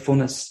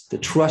faithfulness to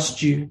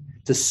trust you,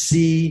 to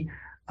see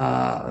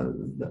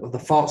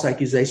the false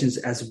accusations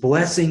as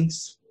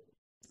blessings,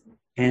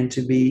 and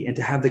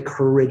to have the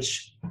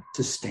courage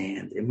to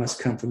stand. It must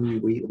come from you.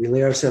 We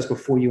lay ourselves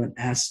before you and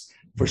ask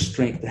for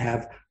strength to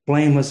have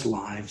blameless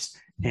lives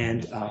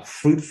and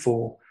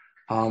fruitful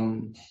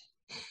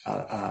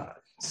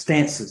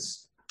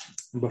stances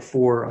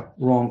before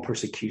wrong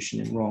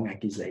persecution and wrong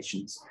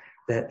accusations,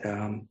 that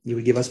you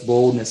would give us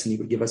boldness and you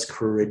would give us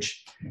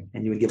courage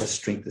and you would give us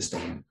strength to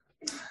stand.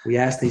 We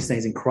ask these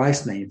things in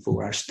Christ's name,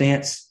 for our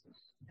stance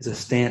is a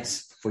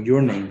stance for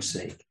your name's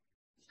sake.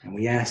 And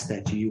we ask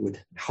that you would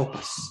help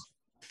us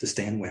to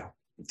stand well.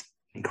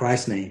 In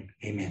Christ's name,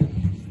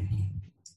 amen.